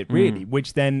around it, really,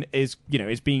 which then is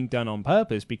being done on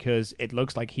purpose because it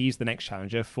looks like he's the next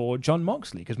challenger for Jon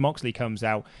Moxley, because Moxley comes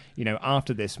out,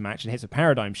 after this match and hits a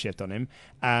paradigm shift on him.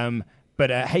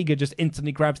 But Hager just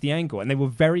instantly grabs the angle, and they were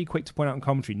very quick to point out in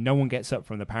commentary, no one gets up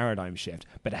from the paradigm shift,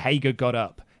 but Hager got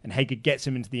up. And Hager gets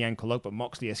him into the ankle lock, but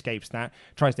Moxley escapes that,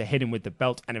 tries to hit him with the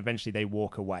belt, and eventually they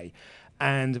walk away.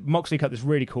 And Moxley cut this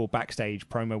really cool backstage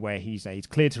promo where he's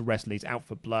cleared to wrestle, he's out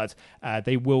for blood.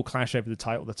 They will clash over the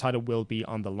title. The title will be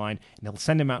on the line, and he'll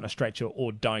send him out in a stretcher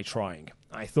or die trying.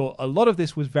 I thought a lot of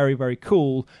this was very, very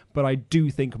cool, but I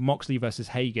do think Moxley versus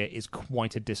Hager is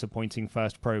quite a disappointing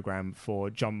first program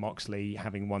for Jon Moxley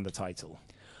having won the title.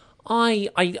 I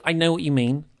know what you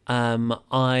mean.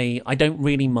 I don't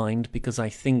really mind because I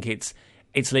think it's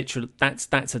literally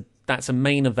that's a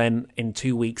main event in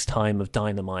 2 weeks' time of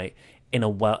Dynamite in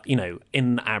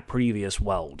in our previous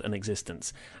world and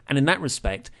existence, and in that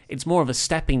respect, it's more of a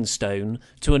stepping stone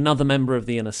to another member of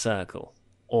the Inner Circle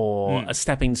or a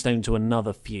stepping stone to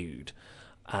another feud.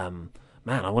 Man,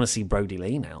 I want to see Brody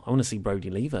Lee now. I want to see Brody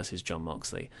Lee versus Jon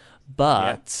Moxley,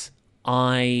 but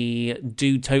I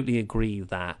do totally agree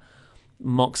that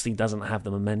Moxley doesn't have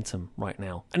the momentum right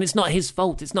now. And it's not his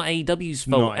fault. It's not AEW's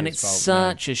fault. And it's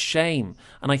such a shame.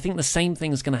 And I think the same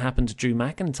thing is going to happen to Drew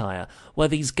McIntyre, where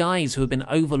these guys who have been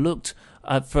overlooked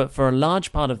for a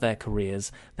large part of their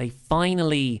careers, they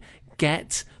finally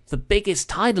get the biggest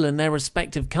title in their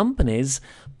respective companies,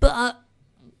 but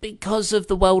because of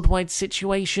the worldwide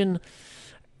situation,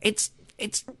 it's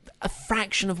a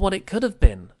fraction of what it could have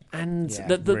been. And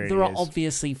there are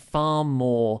obviously far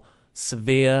more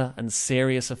severe and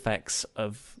serious effects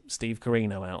of Steve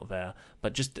Corino out there,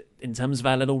 but just in terms of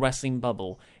our little wrestling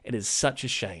bubble, it is such a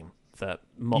shame that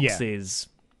Moxley's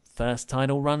first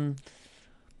title run,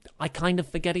 I kind of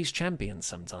forget he's champion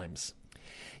sometimes.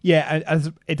 Yeah,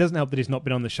 as it doesn't help that he's not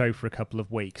been on the show for a couple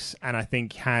of weeks, and I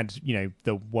think had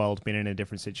the world been in a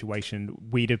different situation,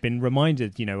 we'd have been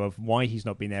reminded of why he's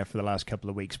not been there for the last couple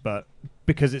of weeks. But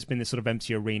because it's been this sort of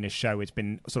empty arena show, it's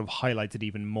been sort of highlighted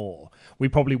even more. We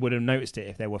probably would have noticed it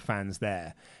if there were fans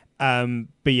there.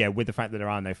 But yeah, with the fact that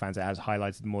there are no fans, it has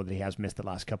highlighted more that he has missed the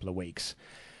last couple of weeks.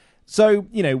 So,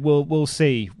 we'll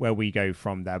see where we go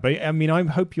from there. But, I mean, I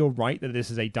hope you're right that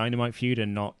this is a Dynamite feud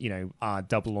and not, our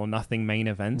Double or Nothing main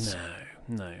events.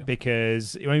 No.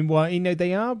 Because, I mean,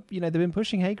 they are, they've been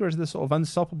pushing Hager as the sort of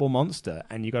unstoppable monster.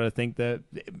 And you got to think that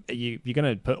you're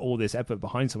going to put all this effort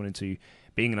behind someone into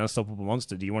being an unstoppable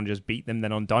monster. Do you want to just beat them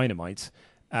then on Dynamite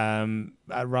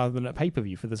rather than a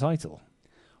pay-per-view for the title?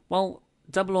 Well,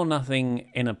 Double or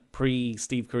Nothing in a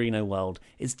pre-Steve Corino world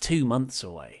is 2 months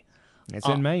away. It's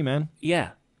in May, man. Yeah.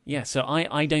 So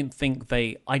I don't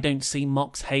see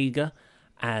Mox Hager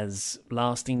as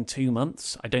lasting 2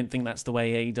 months. I don't think that's the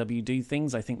way AEW do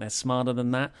things. I think they're smarter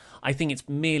than that. I think it's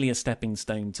merely a stepping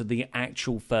stone to the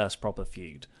actual first proper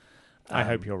feud. I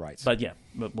hope you're right. But yeah,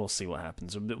 we'll see what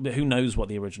happens. Who knows what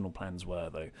the original plans were,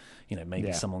 though?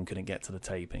 Maybe someone couldn't get to the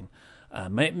taping.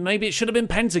 Maybe it should have been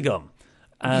Pentagon.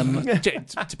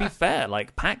 To be fair,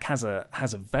 Pac has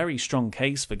a very strong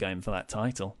case for going for that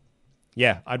title.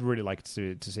 Yeah, I'd really like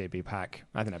to see it be Pac.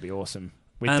 I think that'd be awesome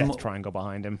with Death Triangle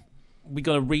behind him. We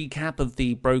got a recap of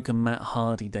the broken Matt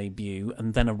Hardy debut,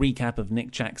 and then a recap of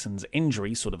Nick Jackson's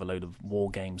injury, sort of a load of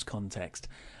War Games context.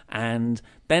 And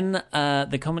then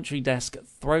the commentary desk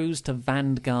throws to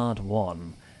Vanguard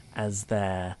 1 as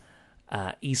their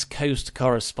East Coast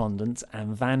correspondent,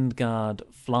 and Vanguard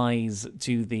flies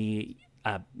to the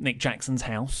Nick Jackson's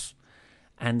house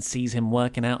and sees him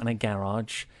working out in a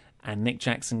garage, and Nick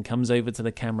Jackson comes over to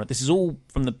the camera. This is all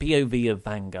from the POV of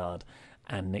Vanguard,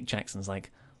 and Nick Jackson's like,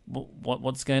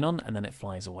 what's going on? And then it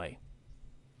flies away.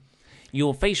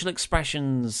 Your facial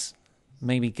expressions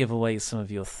maybe give away some of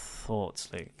your thoughts,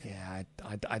 Luke. Yeah,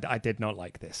 I did not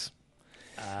like this.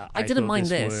 I didn't mind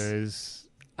this.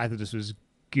 I thought this was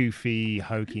goofy,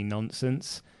 hokey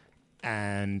nonsense,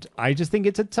 and I just think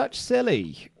it's a touch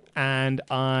silly. And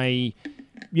I'm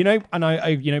in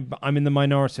the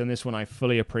minority on this one. I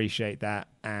fully appreciate that,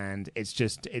 and it's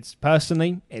just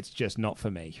not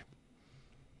for me.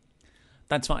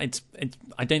 That's fine.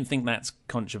 I don't think that's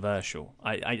controversial.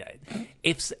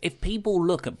 If people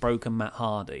look at Broken Matt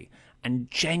Hardy and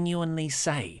genuinely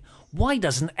say, "Why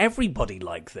doesn't everybody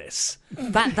like this?"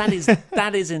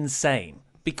 That is insane,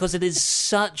 because it is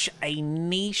such a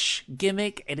niche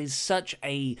gimmick. It is such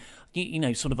a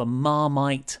sort of a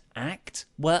Marmite act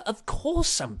where, of course,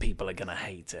 some people are going to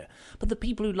hate it, but the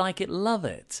people who like it love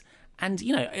it. And,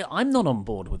 I'm not on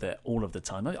board with it all of the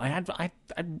time. I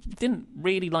didn't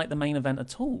really like the main event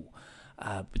at all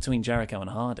between Jericho and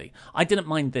Hardy. I didn't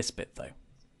mind this bit, though.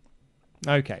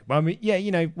 Okay. Well,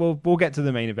 we'll get to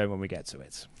the main event when we get to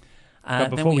it.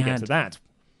 But before we get to that...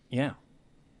 Yeah.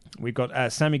 We've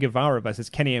got Sammy Guevara versus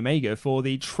Kenny Omega for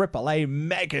the AAA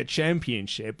Mega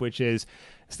Championship, which is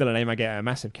still a name I get a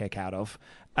massive kick out of.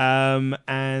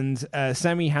 And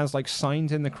Sammy has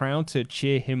signs in the crowd to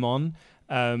cheer him on.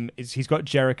 He's got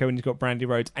Jericho and he's got Brandy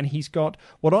Rhodes, and he's got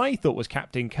what I thought was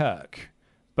Captain Kirk.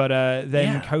 But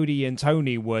then Cody and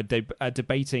Tony were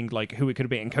debating who it could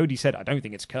be, and Cody said, "I don't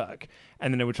think it's Kirk."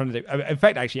 And then they were trying to do. In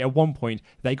fact, actually, at one point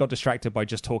they got distracted by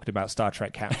just talking about Star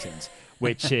Trek captains,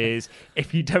 which is,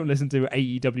 if you don't listen to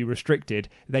AEW Restricted,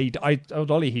 I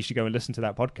told Ollie he should go and listen to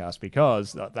that podcast,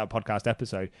 because that podcast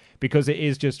episode, because it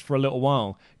is just for a little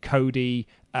while Cody,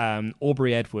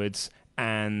 Aubrey Edwards,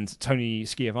 and Tony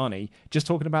Schiavone just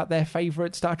talking about their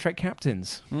favorite Star Trek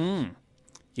captains.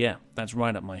 Yeah, that's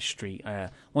right up my street.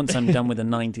 Once I'm done with the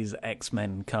 90s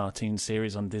X-Men cartoon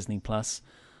series on Disney Plus,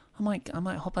 I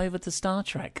might hop over to Star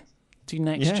Trek, do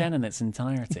Next Gen in its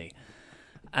entirety.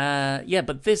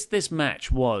 But this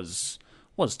match was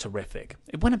terrific.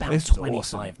 It went about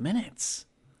 25 minutes.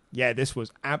 Yeah, this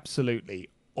was absolutely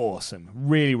awesome.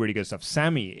 Really, really good stuff.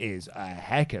 Sammy is a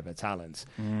heck of a talent.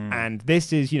 And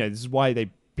this is why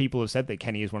people have said that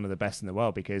Kenny is one of the best in the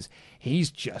world, because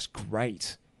he's just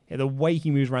great. The way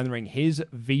he moves around the ring, his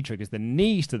V-triggers, the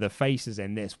knees to the faces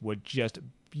in this were just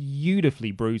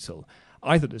beautifully brutal.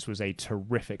 I thought this was a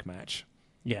terrific match.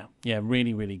 Yeah,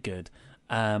 really, really good.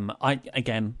 I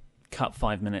again cut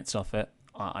 5 minutes off it.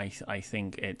 I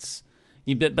think it's,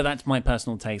 but that's my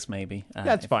personal taste. Maybe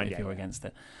that's fine if you're against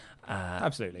it.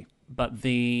 Absolutely. But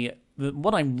the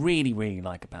what I really, really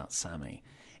like about Sammy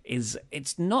is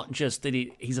it's not just that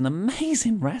he's an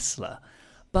amazing wrestler,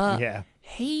 but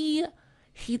he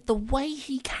the way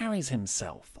he carries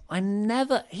himself.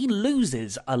 He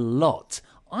loses a lot.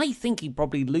 I think he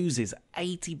probably loses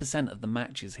 80% of the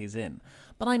matches he's in.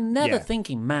 But I'm never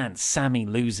thinking, man, Sammy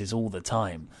loses all the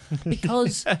time.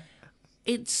 Because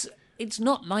it's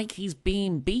not like he's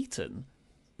being beaten.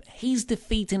 He's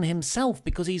defeating himself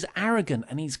because he's arrogant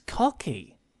and he's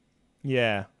cocky.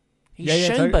 Yeah. He's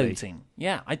showboating. Totally.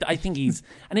 Yeah, I think he's...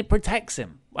 and it protects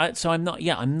him. So I'm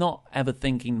not ever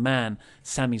thinking, man,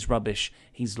 Sammy's rubbish.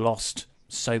 He's lost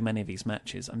so many of his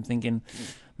matches. I'm thinking,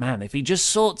 man, if he just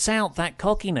sorts out that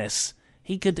cockiness,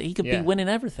 he could be winning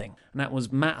everything. And that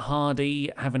was Matt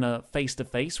Hardy having a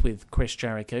face-to-face with Chris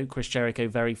Jericho. Chris Jericho,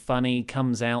 very funny,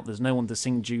 comes out. There's no one to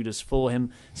sing Judas for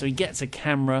him. So he gets a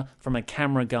camera from a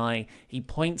camera guy. He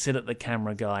points it at the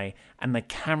camera guy, and the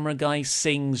camera guy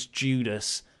sings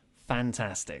Judas.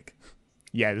 Fantastic.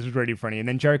 Yeah, this was really funny. And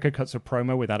then Jericho cuts a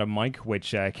promo without a mic,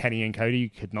 which Kenny and Cody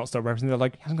could not stop referencing. They're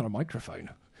like, he hasn't got a microphone.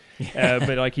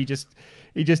 but like he just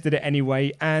did it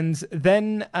anyway. And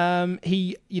then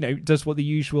he, does what the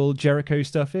usual Jericho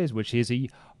stuff is, which is he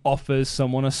offers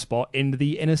someone a spot in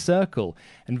the inner circle.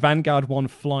 And Vanguard 1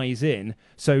 flies in.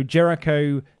 So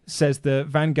Jericho says that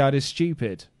Vanguard is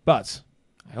stupid, but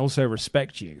I also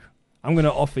respect you. I'm going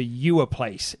to offer you a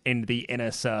place in the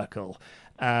inner circle.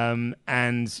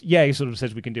 And yeah, he sort of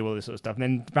says we can do all this sort of stuff. And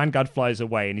then Vanguard flies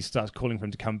away and he starts calling for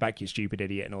him to come back, you stupid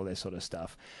idiot, and all this sort of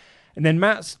stuff. And then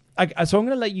so I'm going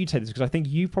to let you take this because I think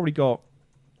you've probably got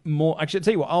more. Actually, I'll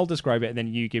tell you what, I'll describe it and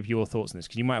then you give your thoughts on this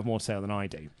because you might have more to say than I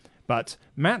do. But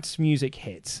Matt's music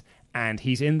hits and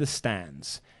he's in the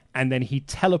stands and then he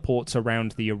teleports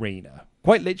around the arena.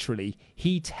 Quite literally,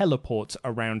 he teleports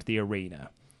around the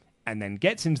arena and then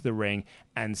gets into the ring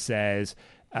and says,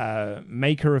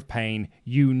 Maker of Pain,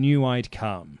 you knew I'd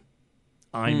come.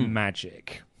 I'm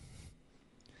magic.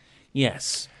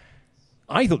 Yes.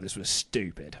 I thought this was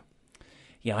stupid.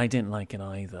 Yeah, I didn't like it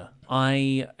either.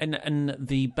 And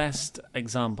the best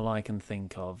example I can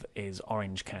think of is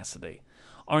Orange Cassidy.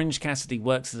 Orange Cassidy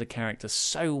works as a character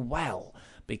so well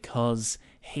because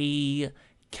he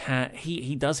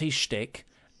does his shtick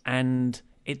and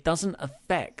it doesn't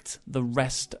affect the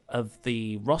rest of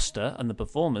the roster and the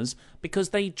performers because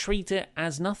they treat it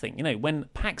as nothing. When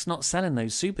Pac's not selling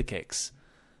those super kicks.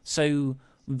 So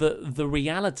the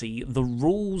reality, the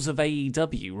rules of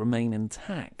AEW remain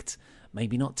intact.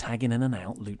 Maybe not tagging in and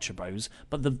out, Lucha Bros,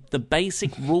 but the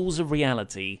basic rules of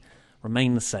reality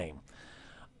remain the same.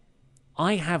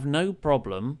 I have no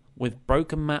problem with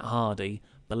Broken Matt Hardy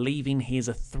believing he is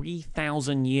a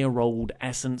 3,000-year-old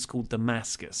essence called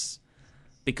Damascus,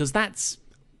 because that's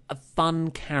a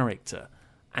fun character,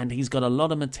 and he's got a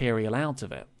lot of material out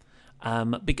of it.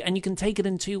 And you can take it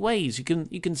in two ways. You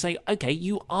can say, okay,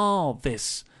 you are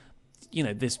this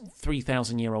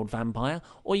 3,000-year-old vampire,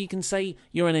 or you can say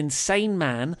you're an insane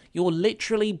man, you're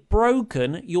literally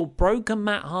broken, you're broken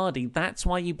Matt Hardy, that's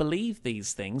why you believe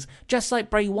these things, just like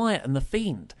Bray Wyatt and The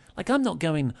Fiend. Like, I'm not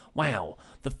going, wow,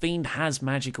 The Fiend has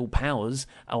magical powers,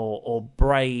 or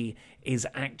Bray is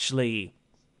actually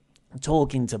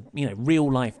talking to,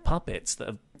 real-life puppets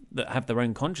that have their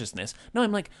own consciousness. No,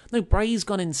 I'm like, no, Bray's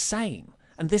gone insane,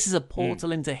 and this is a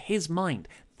portal into his mind.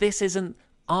 This isn't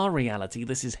our reality,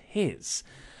 this is his.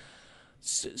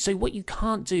 So what you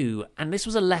can't do, and this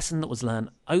was a lesson that was learned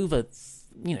over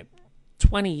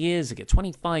 20 years ago,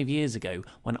 25 years ago,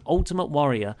 when Ultimate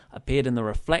Warrior appeared in the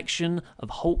reflection of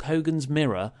Hulk Hogan's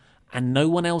mirror and no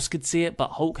one else could see it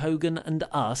but Hulk Hogan and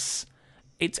us.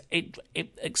 It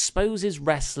exposes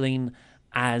wrestling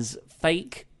as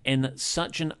fake in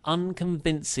such an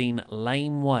unconvincing,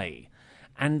 lame way.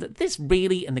 And this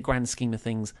really, in the grand scheme of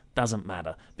things, doesn't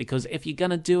matter. Because if you're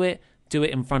going to do it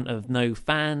in front of no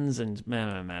fans and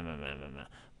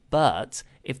But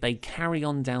if they carry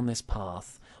on down this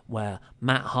path where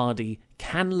Matt Hardy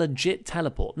can legit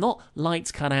teleport, not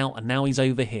lights cut out and now he's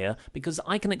over here, because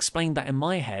I can explain that in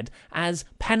my head as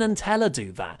Penn and Teller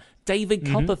do that. David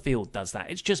Copperfield does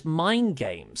that. It's just mind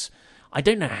games. I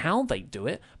don't know how they do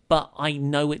it, but I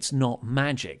know it's not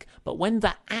magic. But when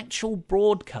the actual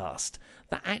broadcast,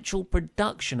 the actual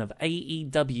production of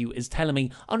AEW is telling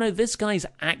me, oh no, this guy's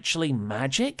actually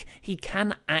magic, he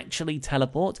can actually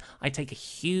teleport, I take a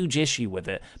huge issue with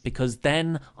it, because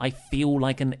then I feel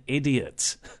like an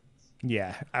idiot.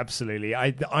 Yeah, absolutely.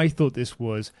 I thought this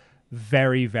was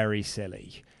very, very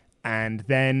silly. And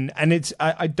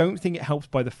I don't think it helps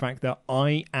by the fact that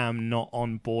I am not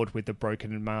on board with the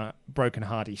Broken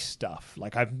Hardy stuff.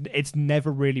 Like, it's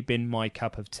never really been my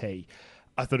cup of tea.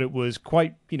 I thought it was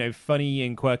quite, funny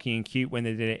and quirky and cute when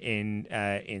they did it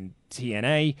in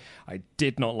TNA. I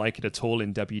did not like it at all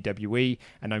in WWE,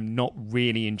 and I'm not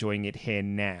really enjoying it here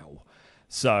now.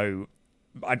 So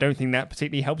I don't think that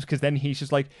particularly helps, because then he's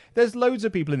just like, there's loads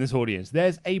of people in this audience.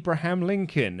 There's Abraham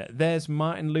Lincoln. There's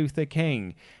Martin Luther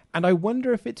King. And I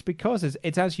wonder if it's because,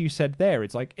 it's as you said there,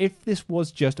 it's like, if this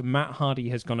was just Matt Hardy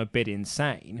has gone a bit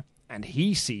insane and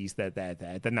he sees that they're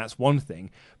there, then that's one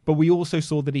thing. But we also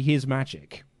saw that he is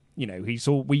magic.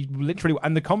 We literally,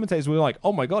 and the commentators were like,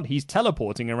 oh my God, he's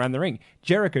teleporting around the ring.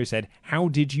 Jericho said, how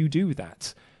did you do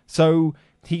that? So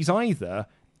he's either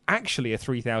actually a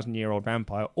 3,000-year-old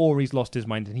vampire, or he's lost his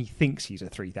mind and he thinks he's a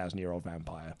 3,000-year-old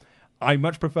vampire. I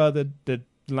much prefer the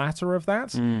latter of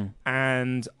that,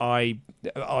 and I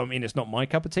mean, it's not my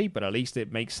cup of tea, but at least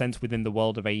it makes sense within the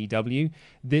world of AEW.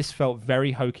 This felt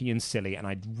very hokey and silly, and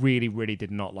I really, really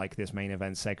did not like this main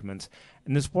event segment,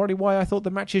 and that's probably why I thought the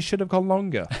matches should have gone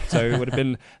longer, so it would have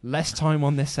been less time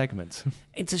on this segment.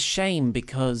 It's a shame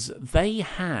because they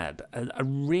had a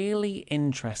really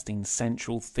interesting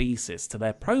central thesis to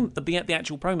their the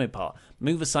actual promo part.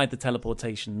 Move aside the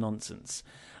teleportation nonsense.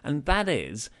 And that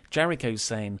is Jericho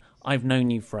saying, I've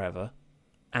known you forever,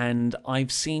 and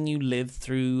I've seen you live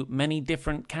through many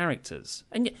different characters.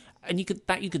 And you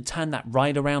could turn that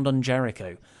right around on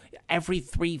Jericho. Every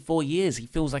 3-4 years, he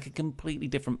feels like a completely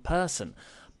different person.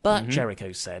 But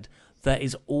Jericho said, there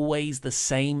is always the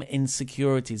same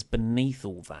insecurities beneath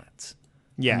all that.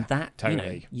 Yeah, and that,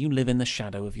 totally. You live in the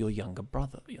shadow of your younger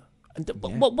brother. And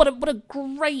what a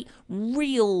great,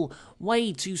 real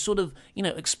way to sort of,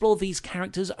 explore these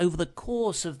characters over the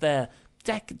course of their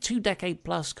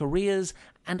 2-decade-plus careers,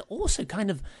 and also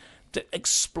kind of to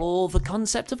explore the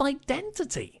concept of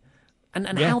identity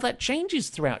and how that changes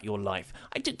throughout your life.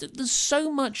 There's so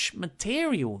much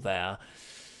material there,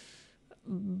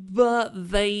 but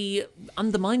they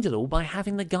undermined it all by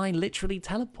having the guy literally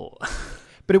teleport.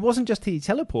 But it wasn't just he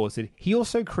teleported, he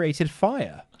also created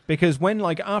fire. Because when,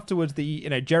 afterwards,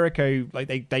 Jericho,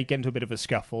 they get into a bit of a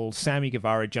scuffle. Sammy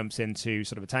Guevara jumps in to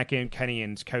sort of attack him. Kenny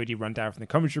and Cody run down from the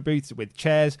commentary booth with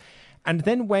chairs. And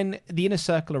then when the Inner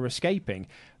Circle are escaping,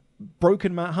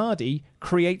 Broken Matt Hardy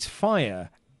creates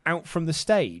fire out from the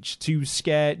stage to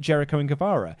scare Jericho and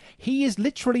Guevara. He is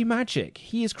literally magic.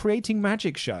 He is creating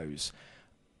magic shows.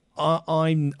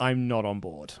 I'm not on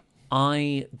board.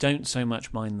 I don't so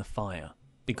much mind the fire,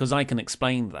 because I can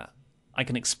explain that. I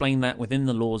can explain that within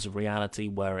the laws of reality,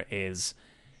 where it is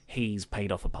he's paid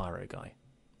off a pyro guy,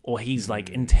 or he's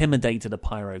intimidated a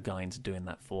pyro guy into doing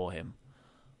that for him,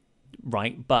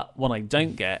 right? But what I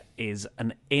don't get is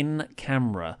an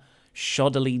in-camera,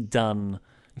 shoddily done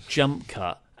jump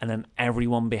cut, and then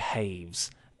everyone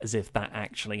behaves as if that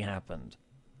actually happened.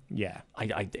 Yeah,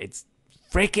 it's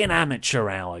freaking amateur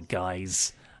hour,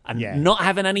 guys, and not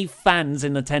having any fans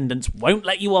in attendance won't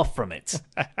let you off from it.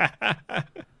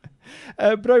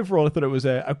 But overall, I thought it was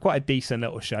quite a decent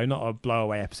little show, not a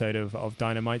blowaway episode of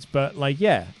Dynamite. But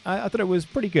I thought it was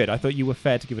pretty good. I thought you were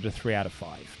fair to give it a 3 out of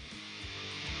 5.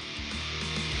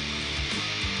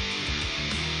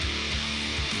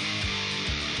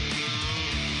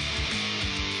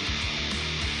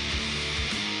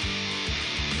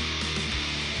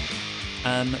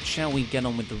 Shall we get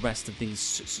on with the rest of these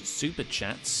super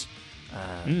chats?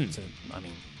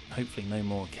 Hopefully no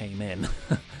more came in.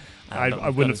 I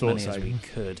wouldn't have thought so. As we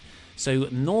could. So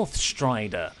North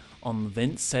Strider on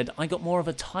Vince said, I got more of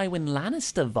a Tywin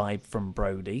Lannister vibe from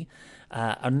Brody,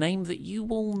 a name that you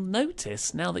will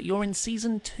notice now that you're in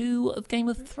season 2 of Game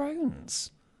of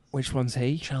Thrones. Which one's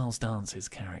he? Charles Dance's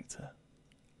character.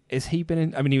 Is he been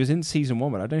in? I mean, he was in season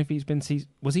 1, but I don't know if he's been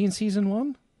was he in season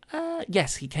 1?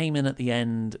 Yes, he came in at the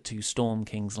end to storm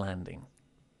King's Landing.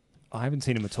 I haven't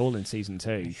seen him at all in season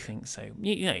 2. I think so.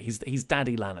 He's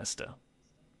Daddy Lannister.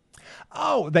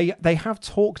 Oh, they have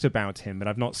talked about him, but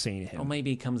I've not seen him. Or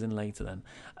maybe he comes in later then.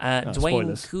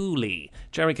 Dwayne Cooley.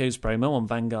 Jericho's promo on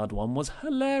Vanguard 1 was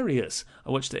hilarious.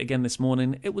 I watched it again this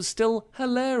morning. It was still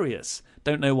hilarious.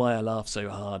 Don't know why I laughed so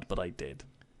hard, but I did.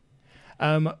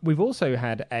 We've also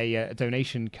had a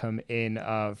donation come in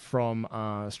from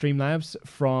Streamlabs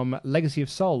from Legacy of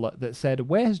Soul that said,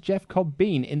 where has Jeff Cobb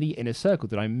been in the Inner Circle?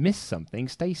 Did I miss something?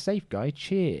 Stay safe, guy.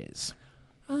 Cheers.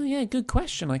 Oh, yeah, good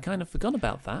question. I kind of forgot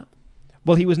about that.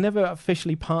 Well, he was never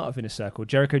officially part of Inner Circle.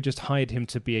 Jericho just hired him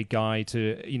to be a guy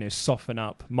to, soften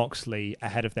up Moxley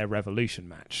ahead of their Revolution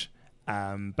match.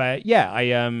 But yeah,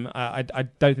 I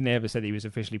don't think they ever said he was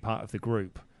officially part of the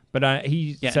group. But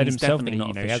he said himself that he's definitely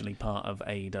not officially part of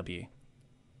AEW.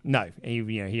 No,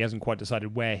 he hasn't quite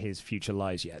decided where his future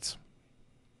lies yet.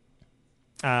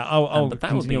 But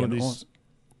that would be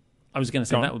I was going to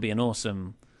say that would be an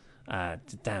awesome.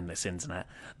 Damn this internet!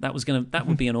 That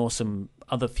would be an awesome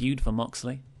other feud for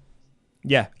Moxley.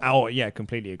 Yeah. Oh, yeah.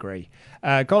 Completely agree.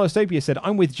 Golostopia said,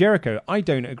 "I'm with Jericho. I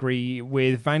don't agree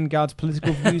with Vanguard's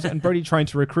political views and Brody trying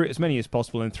to recruit as many as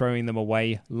possible and throwing them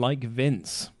away like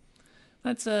Vince."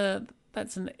 That's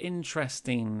an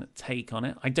interesting take on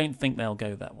it. I don't think they'll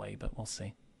go that way, but we'll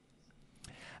see.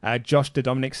 Josh De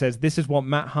Dominic says, "This is what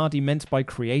Matt Hardy meant by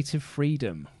creative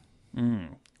freedom."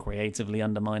 Creatively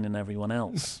undermining everyone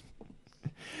else.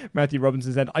 Matthew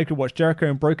Robinson said, "I could watch Jericho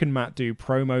and Broken Matt do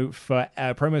promos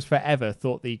forever.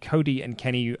 Thought the Cody and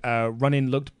Kenny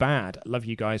run-in looked bad. Love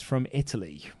you guys from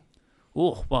Italy."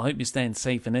 Oh, well, I hope you're staying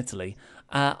safe in Italy.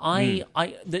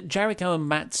 The Jericho and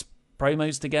Matt's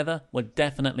promos together were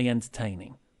definitely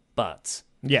entertaining, but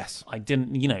yes, I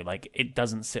didn't, it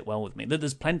doesn't sit well with me.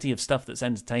 There's plenty of stuff that's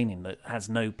entertaining that has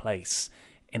no place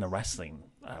in a wrestling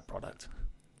product.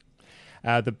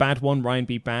 The bad one, Ryan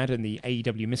B. Bad, in the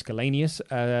AEW Miscellaneous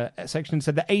section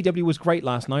said that AEW was great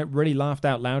last night. Really laughed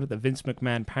out loud at the Vince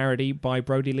McMahon parody by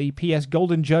Brody Lee. P.S.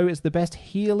 Golden Joe is the best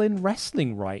heel in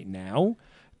wrestling right now.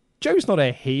 Joe's not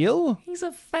a heel. He's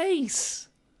a face.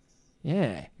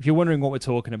 Yeah. If you're wondering what we're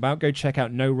talking about, go check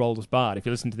out No Rolls Barred. If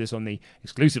you listen to this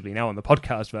exclusively now on the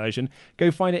podcast version,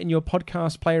 go find it in your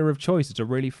podcast player of choice. It's a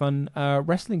really fun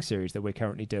wrestling series that we're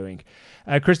currently doing.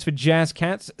 Christopher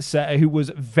Jazzcats, who was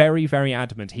very, very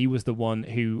adamant, he was the one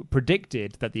who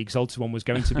predicted that the Exalted One was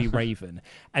going to be Raven.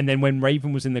 And then when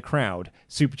Raven was in the crowd,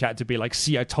 Super Chat to be like,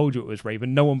 see, I told you it was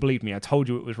Raven. No one believed me. I told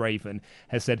you it was Raven.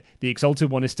 Has said, the Exalted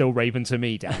One is still Raven to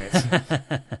me, damn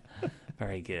it.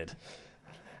 Very good.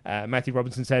 Matthew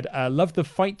Robinson said, love the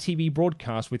Fight TV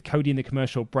broadcast with Cody in the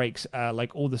commercial breaks,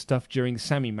 like all the stuff during the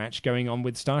Sammy match going on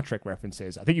with Star Trek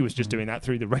references. I think he was just doing that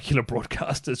through the regular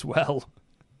broadcast as well.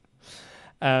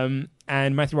 And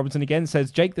Matthew Robinson again says,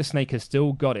 Jake the Snake has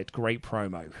still got it. Great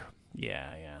promo.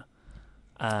 Yeah.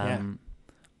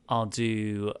 I'll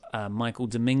do Michael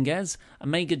Dominguez.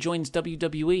 Omega joins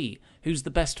WWE. Who's the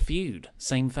best feud?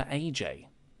 Same for AJ.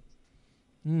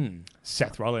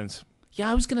 Seth Rollins. Yeah,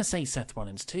 I was going to say Seth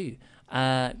Rollins too.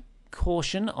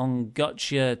 Caution on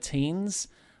Gotcha Teens.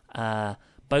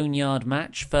 Boneyard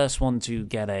match. First one to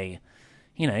get an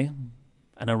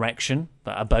erection,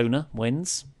 but a boner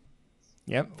wins.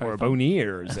 Yep, or a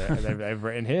boneer, as they've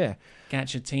written here.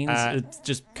 Gotcha Teens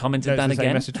just commented that again.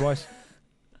 again. Message twice.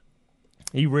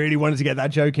 He really wanted to get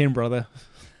that joke in, brother.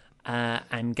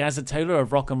 And Gazatola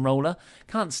of Rock and Roller.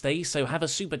 Can't stay, so have a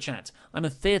super chat. I'm a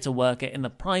theatre worker in the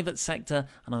private sector,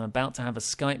 and I'm about to have a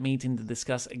Skype meeting to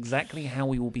discuss exactly how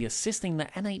we will be assisting the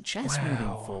NHS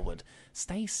moving forward.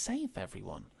 Stay safe,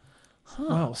 everyone.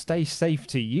 Well, stay safe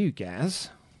to you, Gaz.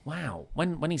 Wow.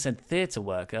 When he said theatre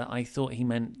worker, I thought he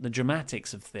meant the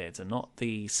dramatics of theatre, not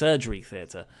the surgery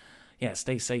theatre. Yeah,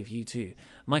 stay safe, you too.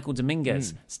 Michael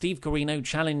Dominguez. Steve Corino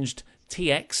challenged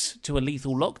TX to a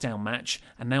lethal lockdown match,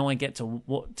 and now I get to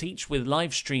teach with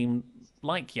live stream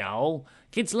like y'all.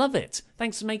 Kids love it.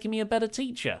 Thanks for making me a better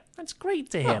teacher. That's great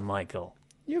to hear, Michael.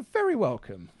 You're very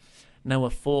welcome. Noah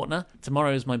Fortner,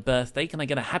 tomorrow is my birthday. Can I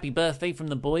get a happy birthday from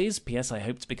the boys? P.S. I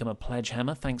hope to become a pledge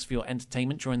hammer. Thanks for your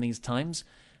entertainment during these times.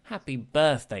 Happy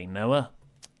birthday, Noah.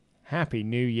 Happy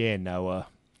New Year, Noah.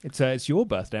 It's your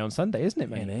birthday on Sunday, isn't it,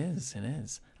 mate? It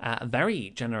is. A very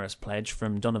generous pledge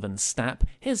from Donovan Stapp.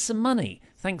 Here's some money.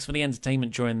 Thanks for the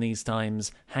entertainment during these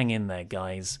times. Hang in there,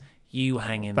 guys. You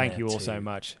hang in there, Thank you all so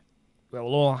much. We'll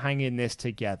all hang in this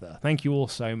together. Thank you all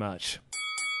so much.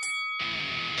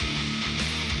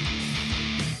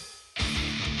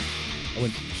 I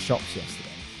went to the shops yesterday.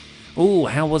 Ooh,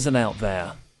 how was it out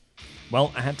there?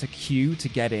 Well, I had to queue to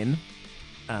get in.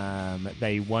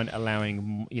 They weren't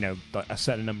allowing, a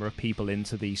certain number of people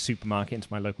into the supermarket, into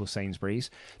my local Sainsbury's.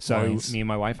 So Me and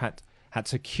my wife had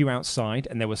to queue outside,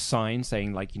 and there were signs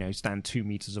saying, stand 2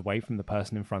 meters away from the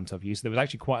person in front of you. So there was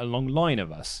actually quite a long line of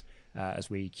us as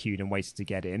we queued and waited to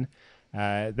get in.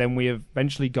 Then we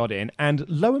eventually got in, and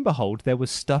lo and behold, there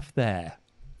was stuff there.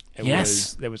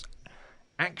 There was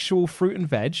actual fruit and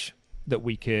veg that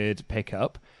we could pick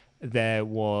up. There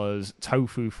was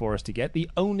tofu for us to get. The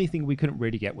only thing we couldn't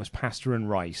really get was pasta and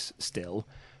rice still.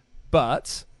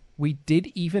 But we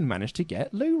did even manage to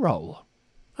get loo roll.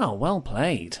 Oh, well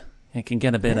played. It can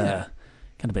get a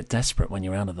bit desperate when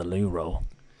you're out of the loo roll.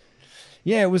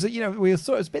 Yeah, it was, we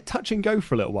thought it was a bit touch and go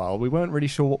for a little while. We weren't really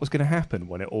sure what was going to happen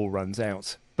when it all runs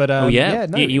out. But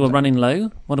you were running low?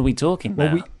 What are we talking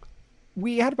about? Well,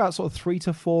 we had about sort of 3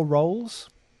 to 4 rolls.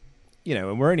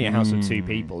 And we're only a house of 2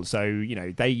 people, so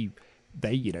they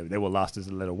will last us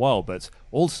a little while. But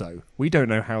also, we don't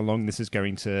know how long this is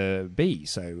going to be,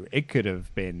 so it could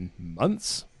have been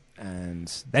months,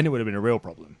 and then it would have been a real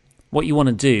problem. What you want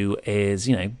to do is,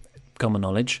 common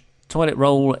knowledge, toilet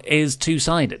roll is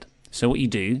 2-sided. So what you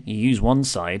do, you use one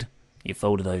side, you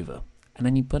fold it over, and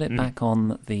then you put it back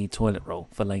on the toilet roll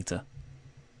for later.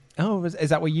 Oh, is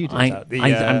that what you do?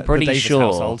 I'm pretty sure.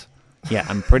 Household? Yeah,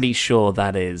 I'm pretty sure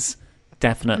that is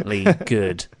definitely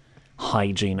good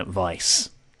hygiene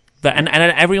advice. And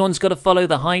everyone's got to follow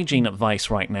the hygiene advice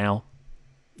right now.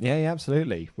 Yeah,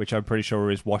 absolutely. Which I'm pretty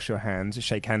sure is wash your hands,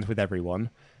 shake hands with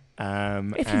everyone.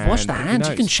 If you've washed the hands,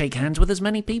 you can shake hands with as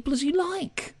many people as you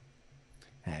like.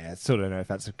 I still don't know if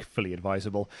that's fully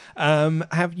advisable.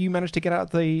 Have you managed to get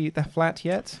out the flat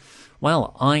yet?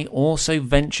 Well, I also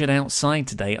ventured outside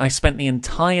today. I spent the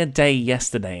entire day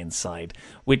yesterday inside,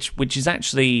 which is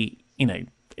actually,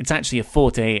 it's actually a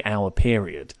 48-hour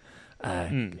period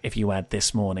if you add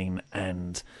this morning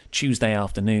and Tuesday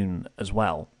afternoon as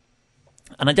well.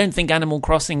 And I don't think Animal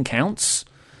Crossing counts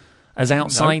as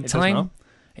outside time.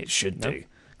 It should do,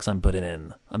 because I'm putting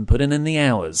in the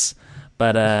hours.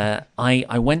 But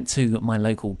I went to my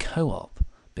local co-op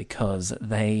because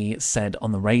they said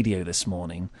on the radio this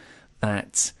morning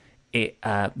that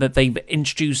that they've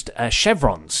introduced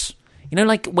chevrons. You know,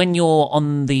 like when you're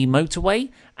on the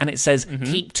motorway and it says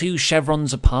keep 2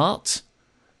 chevrons apart.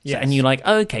 Yes. So, and you're like,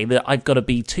 oh, okay, I've got to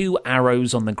be 2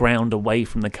 arrows on the ground away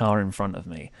from the car in front of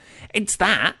me. It's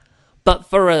that, but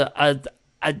for a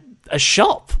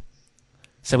shop.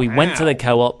 So we went to the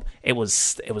co-op. It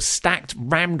was stacked,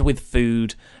 rammed with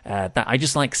food. That I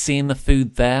just like seeing the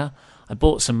food there. I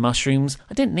bought some mushrooms.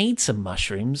 I didn't need some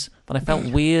mushrooms, but I felt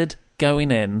weird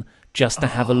going in just to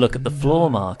have a look at the floor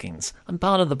markings. I'm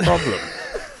part of the problem.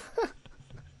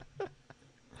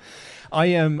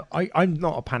 I'm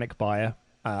not a panic buyer.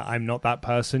 I'm not that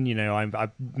person. You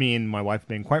know, me and my wife have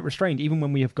been quite restrained, even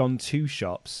when we have gone to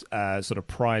shops, sort of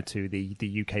prior to the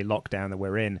UK lockdown that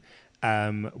we're in,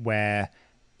 where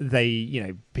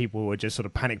people were just sort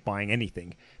of panic buying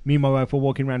anything. Me and my wife were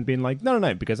walking around being like,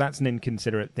 no, because that's an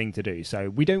inconsiderate thing to do. So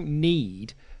we don't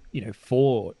need,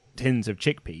 4 tins of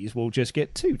chickpeas. We'll just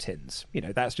get 2 tins.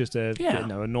 That's just a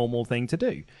normal thing to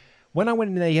do. When I went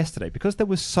in there yesterday, because there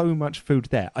was so much food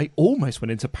there, I almost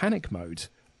went into panic mode.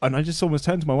 And I just almost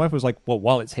turned to my wife and was like, well,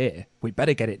 while it's here, we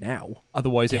better get it now.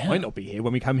 Otherwise, it might not be here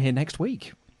when we come here next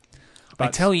week. But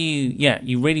I tell you,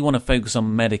 you really want to focus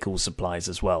on medical supplies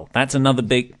as well. That's another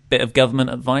big bit of government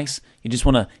advice. You just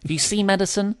want to, if you see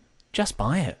medicine, just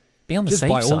buy it. Be on the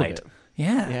safe side.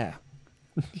 Yeah.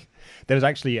 There was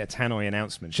actually a Tannoy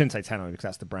announcement. Shouldn't say Tannoy because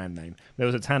that's the brand name. There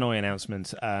was a Tannoy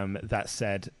announcement that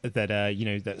said that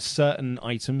that certain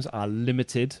items are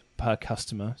limited per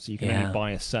customer, so you can only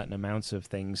buy a certain amount of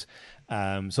things.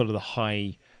 Sort of the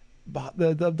high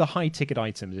ticket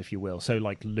items, if you will. So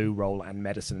like loo roll and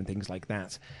medicine and things like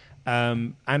that.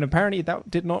 And apparently that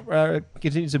did not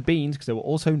continue to beans, because there were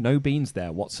also no beans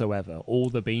there whatsoever. All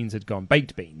the beans had gone,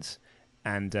 baked beans,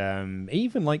 and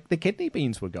even like the kidney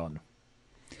beans were gone.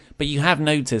 But you have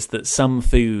noticed that some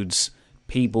foods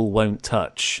people won't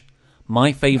touch.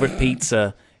 My favourite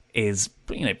pizza is,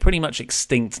 pretty much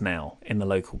extinct now in the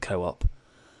local co-op.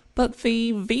 But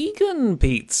the vegan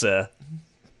pizza,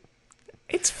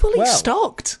 it's fully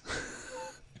stocked.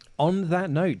 On that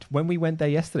note, when we went there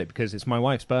yesterday, because it's my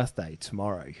wife's birthday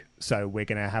tomorrow, so we're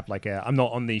going to have I'm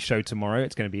not on the show tomorrow,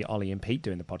 it's going to be Ollie and Pete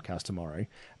doing the podcast tomorrow.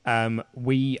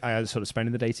 We are sort of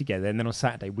spending the day together, and then on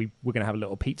Saturday we're going to have a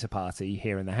little pizza party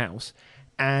here in the house.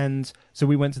 And so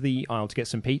we went to the aisle to get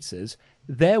some pizzas.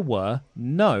 There were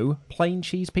no plain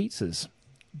cheese pizzas,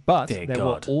 but there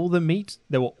were all the meat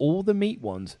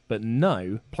ones, but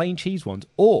no plain cheese ones,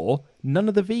 or none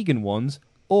of the vegan ones,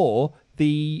 or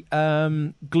the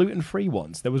gluten-free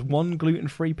ones. There was one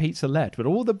gluten-free pizza left, but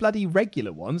all the bloody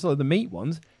regular ones, or the meat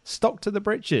ones, stocked to the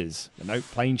britches. No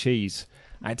plain cheese.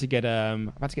 I had to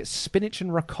get spinach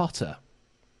and ricotta.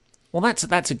 Well,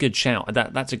 that's a good shout.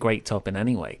 That's a great topping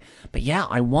anyway. But yeah,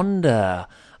 I wonder,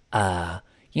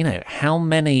 how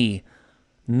many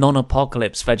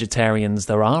non-apocalypse vegetarians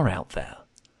there are out there.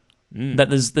 That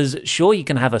there's sure you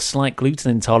can have a slight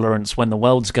gluten intolerance when the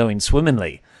world's going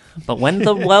swimmingly. But when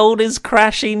the world is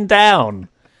crashing down,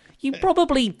 you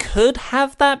probably could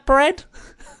have that bread.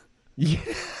 Yeah.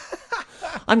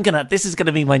 This is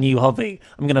gonna be my new hobby.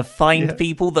 I'm gonna find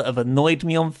people that have annoyed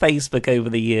me on Facebook over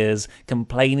the years,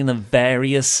 complaining of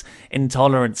various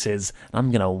intolerances, and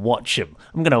I'm gonna watch them.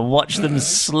 I'm gonna watch them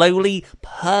slowly,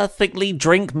 perfectly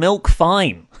drink milk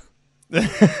fine.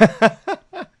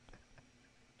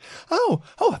 Oh!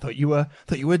 I thought you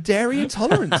were dairy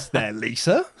intolerant there,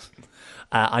 Lisa.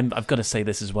 I've got to say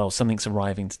this as well. Something's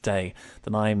arriving today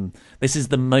that this is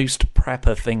the most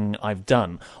prepper thing I've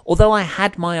done. Although I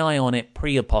had my eye on it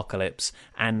pre-apocalypse,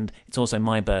 and it's also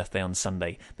my birthday on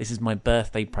Sunday. This is my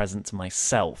birthday present to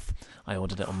myself. I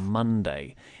ordered it on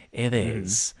Monday. It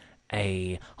is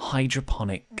a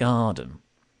hydroponic garden.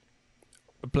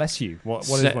 Bless you. What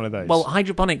is one of those? Well,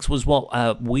 hydroponics was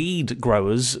what weed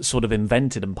growers sort of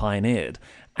invented and pioneered.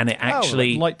 And it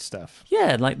actually... light stuff.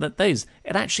 Yeah, like those.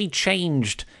 It actually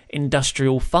changed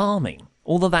industrial farming.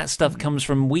 All of that stuff comes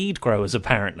from weed growers,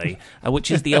 apparently,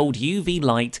 which is the old UV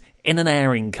light in an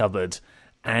airing cupboard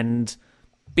and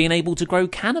being able to grow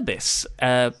cannabis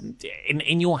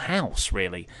in your house,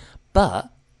 really. But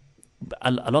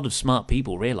a lot of smart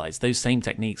people realise those same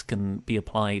techniques can be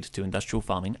applied to industrial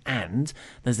farming. And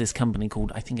there's this company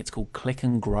I think it's called Click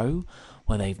and Grow,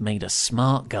 where they've made a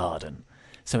smart garden.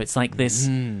 So it's like this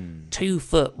 2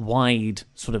 foot wide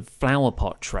sort of flower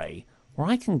pot tray where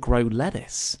I can grow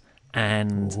lettuce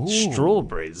and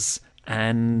strawberries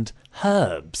and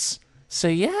herbs. So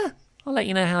yeah, I'll let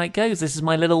you know how it goes. This is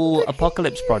my little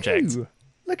apocalypse project.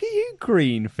 Look at you,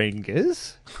 Green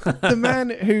Fingers. The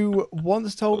man who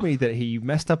once told me that he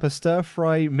messed up a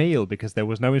stir-fry meal because there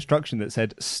was no instruction that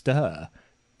said stir.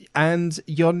 And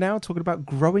you're now talking about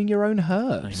growing your own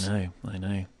herbs. I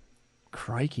know.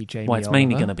 Crikey, Jamie Well, it's Oliver.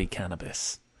 mainly going to be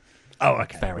cannabis. Oh,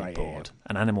 okay. Very bored. Yeah.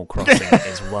 And Animal Crossing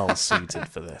is well suited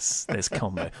for this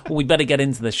combo. Well, we better get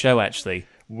into the show, actually.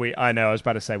 I know, I was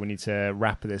about to say we need to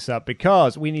wrap this up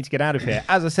because we need to get out of here.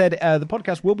 As I said, the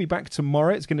podcast will be back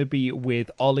tomorrow. It's going to be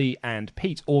with Ollie and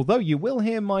Pete, although you will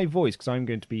hear my voice because I'm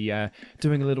going to be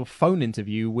doing a little phone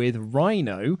interview with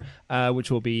Rhino, which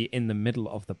will be in the middle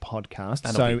of the podcast.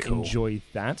 That'll be cool. Enjoy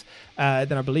that.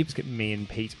 Then I believe it's going to be me and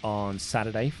Pete on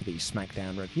Saturday for the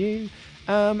SmackDown review.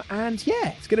 And yeah,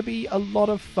 it's going to be a lot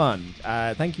of fun.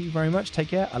 Thank you very much. Take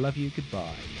care. I love you.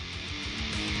 Goodbye.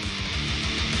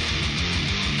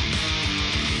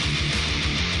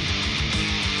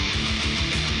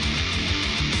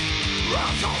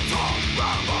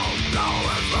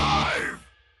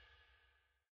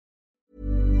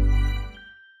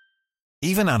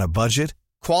 Even on a budget,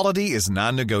 quality is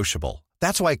non-negotiable.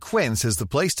 That's why Quince is the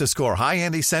place to score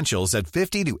high-end essentials at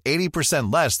 50 to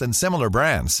 80% less than similar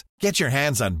brands. Get your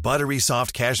hands on buttery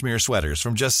soft cashmere sweaters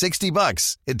from just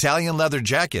 $60, Italian leather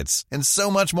jackets, and so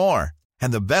much more.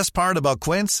 And the best part about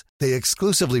Quince, they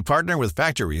exclusively partner with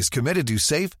factories committed to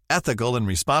safe, ethical, and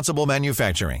responsible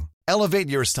manufacturing. Elevate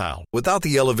your style without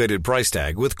the elevated price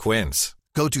tag with Quince.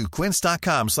 Go to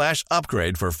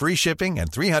quince.com/upgrade for free shipping and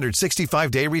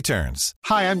 365-day returns.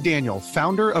 Hi, I'm Daniel,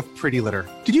 founder of Pretty Litter.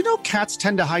 Did you know cats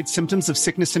tend to hide symptoms of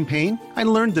sickness and pain? I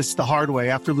learned this the hard way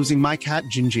after losing my cat,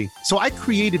 Gingy. So I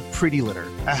created Pretty Litter,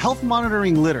 a health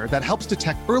monitoring litter that helps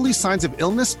detect early signs of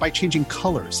illness by changing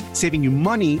colors, saving you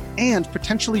money and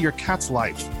potentially your cat's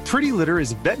life. Pretty Litter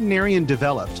is veterinarian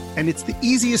developed, and it's the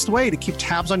easiest way to keep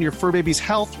tabs on your fur baby's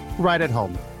health right at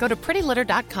home. Go to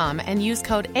prettylitter.com and use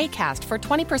code ACAST for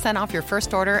 20% off your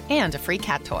first order and a free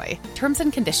cat toy. Terms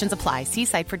and conditions apply. See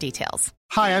site for details.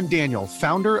 Hi, I'm Daniel,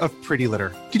 founder of Pretty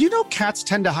Litter. Did you know cats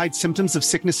tend to hide symptoms of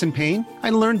sickness and pain? I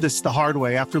learned this the hard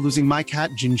way after losing my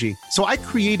cat, Gingy. So I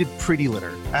created Pretty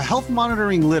Litter, a health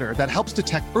monitoring litter that helps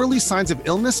detect early signs of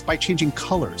illness by changing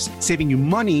colors, saving you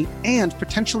money and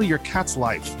potentially your cat's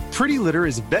life. Pretty Litter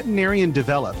is veterinarian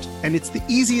developed, and it's the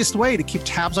easiest way to keep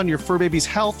tabs on your fur baby's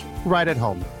health right at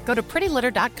home. Go to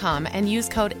prettylitter.com and use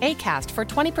code ACAST for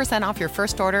 20% off your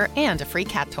first order and a free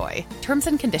cat toy. Terms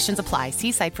and conditions apply.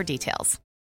 See site for details.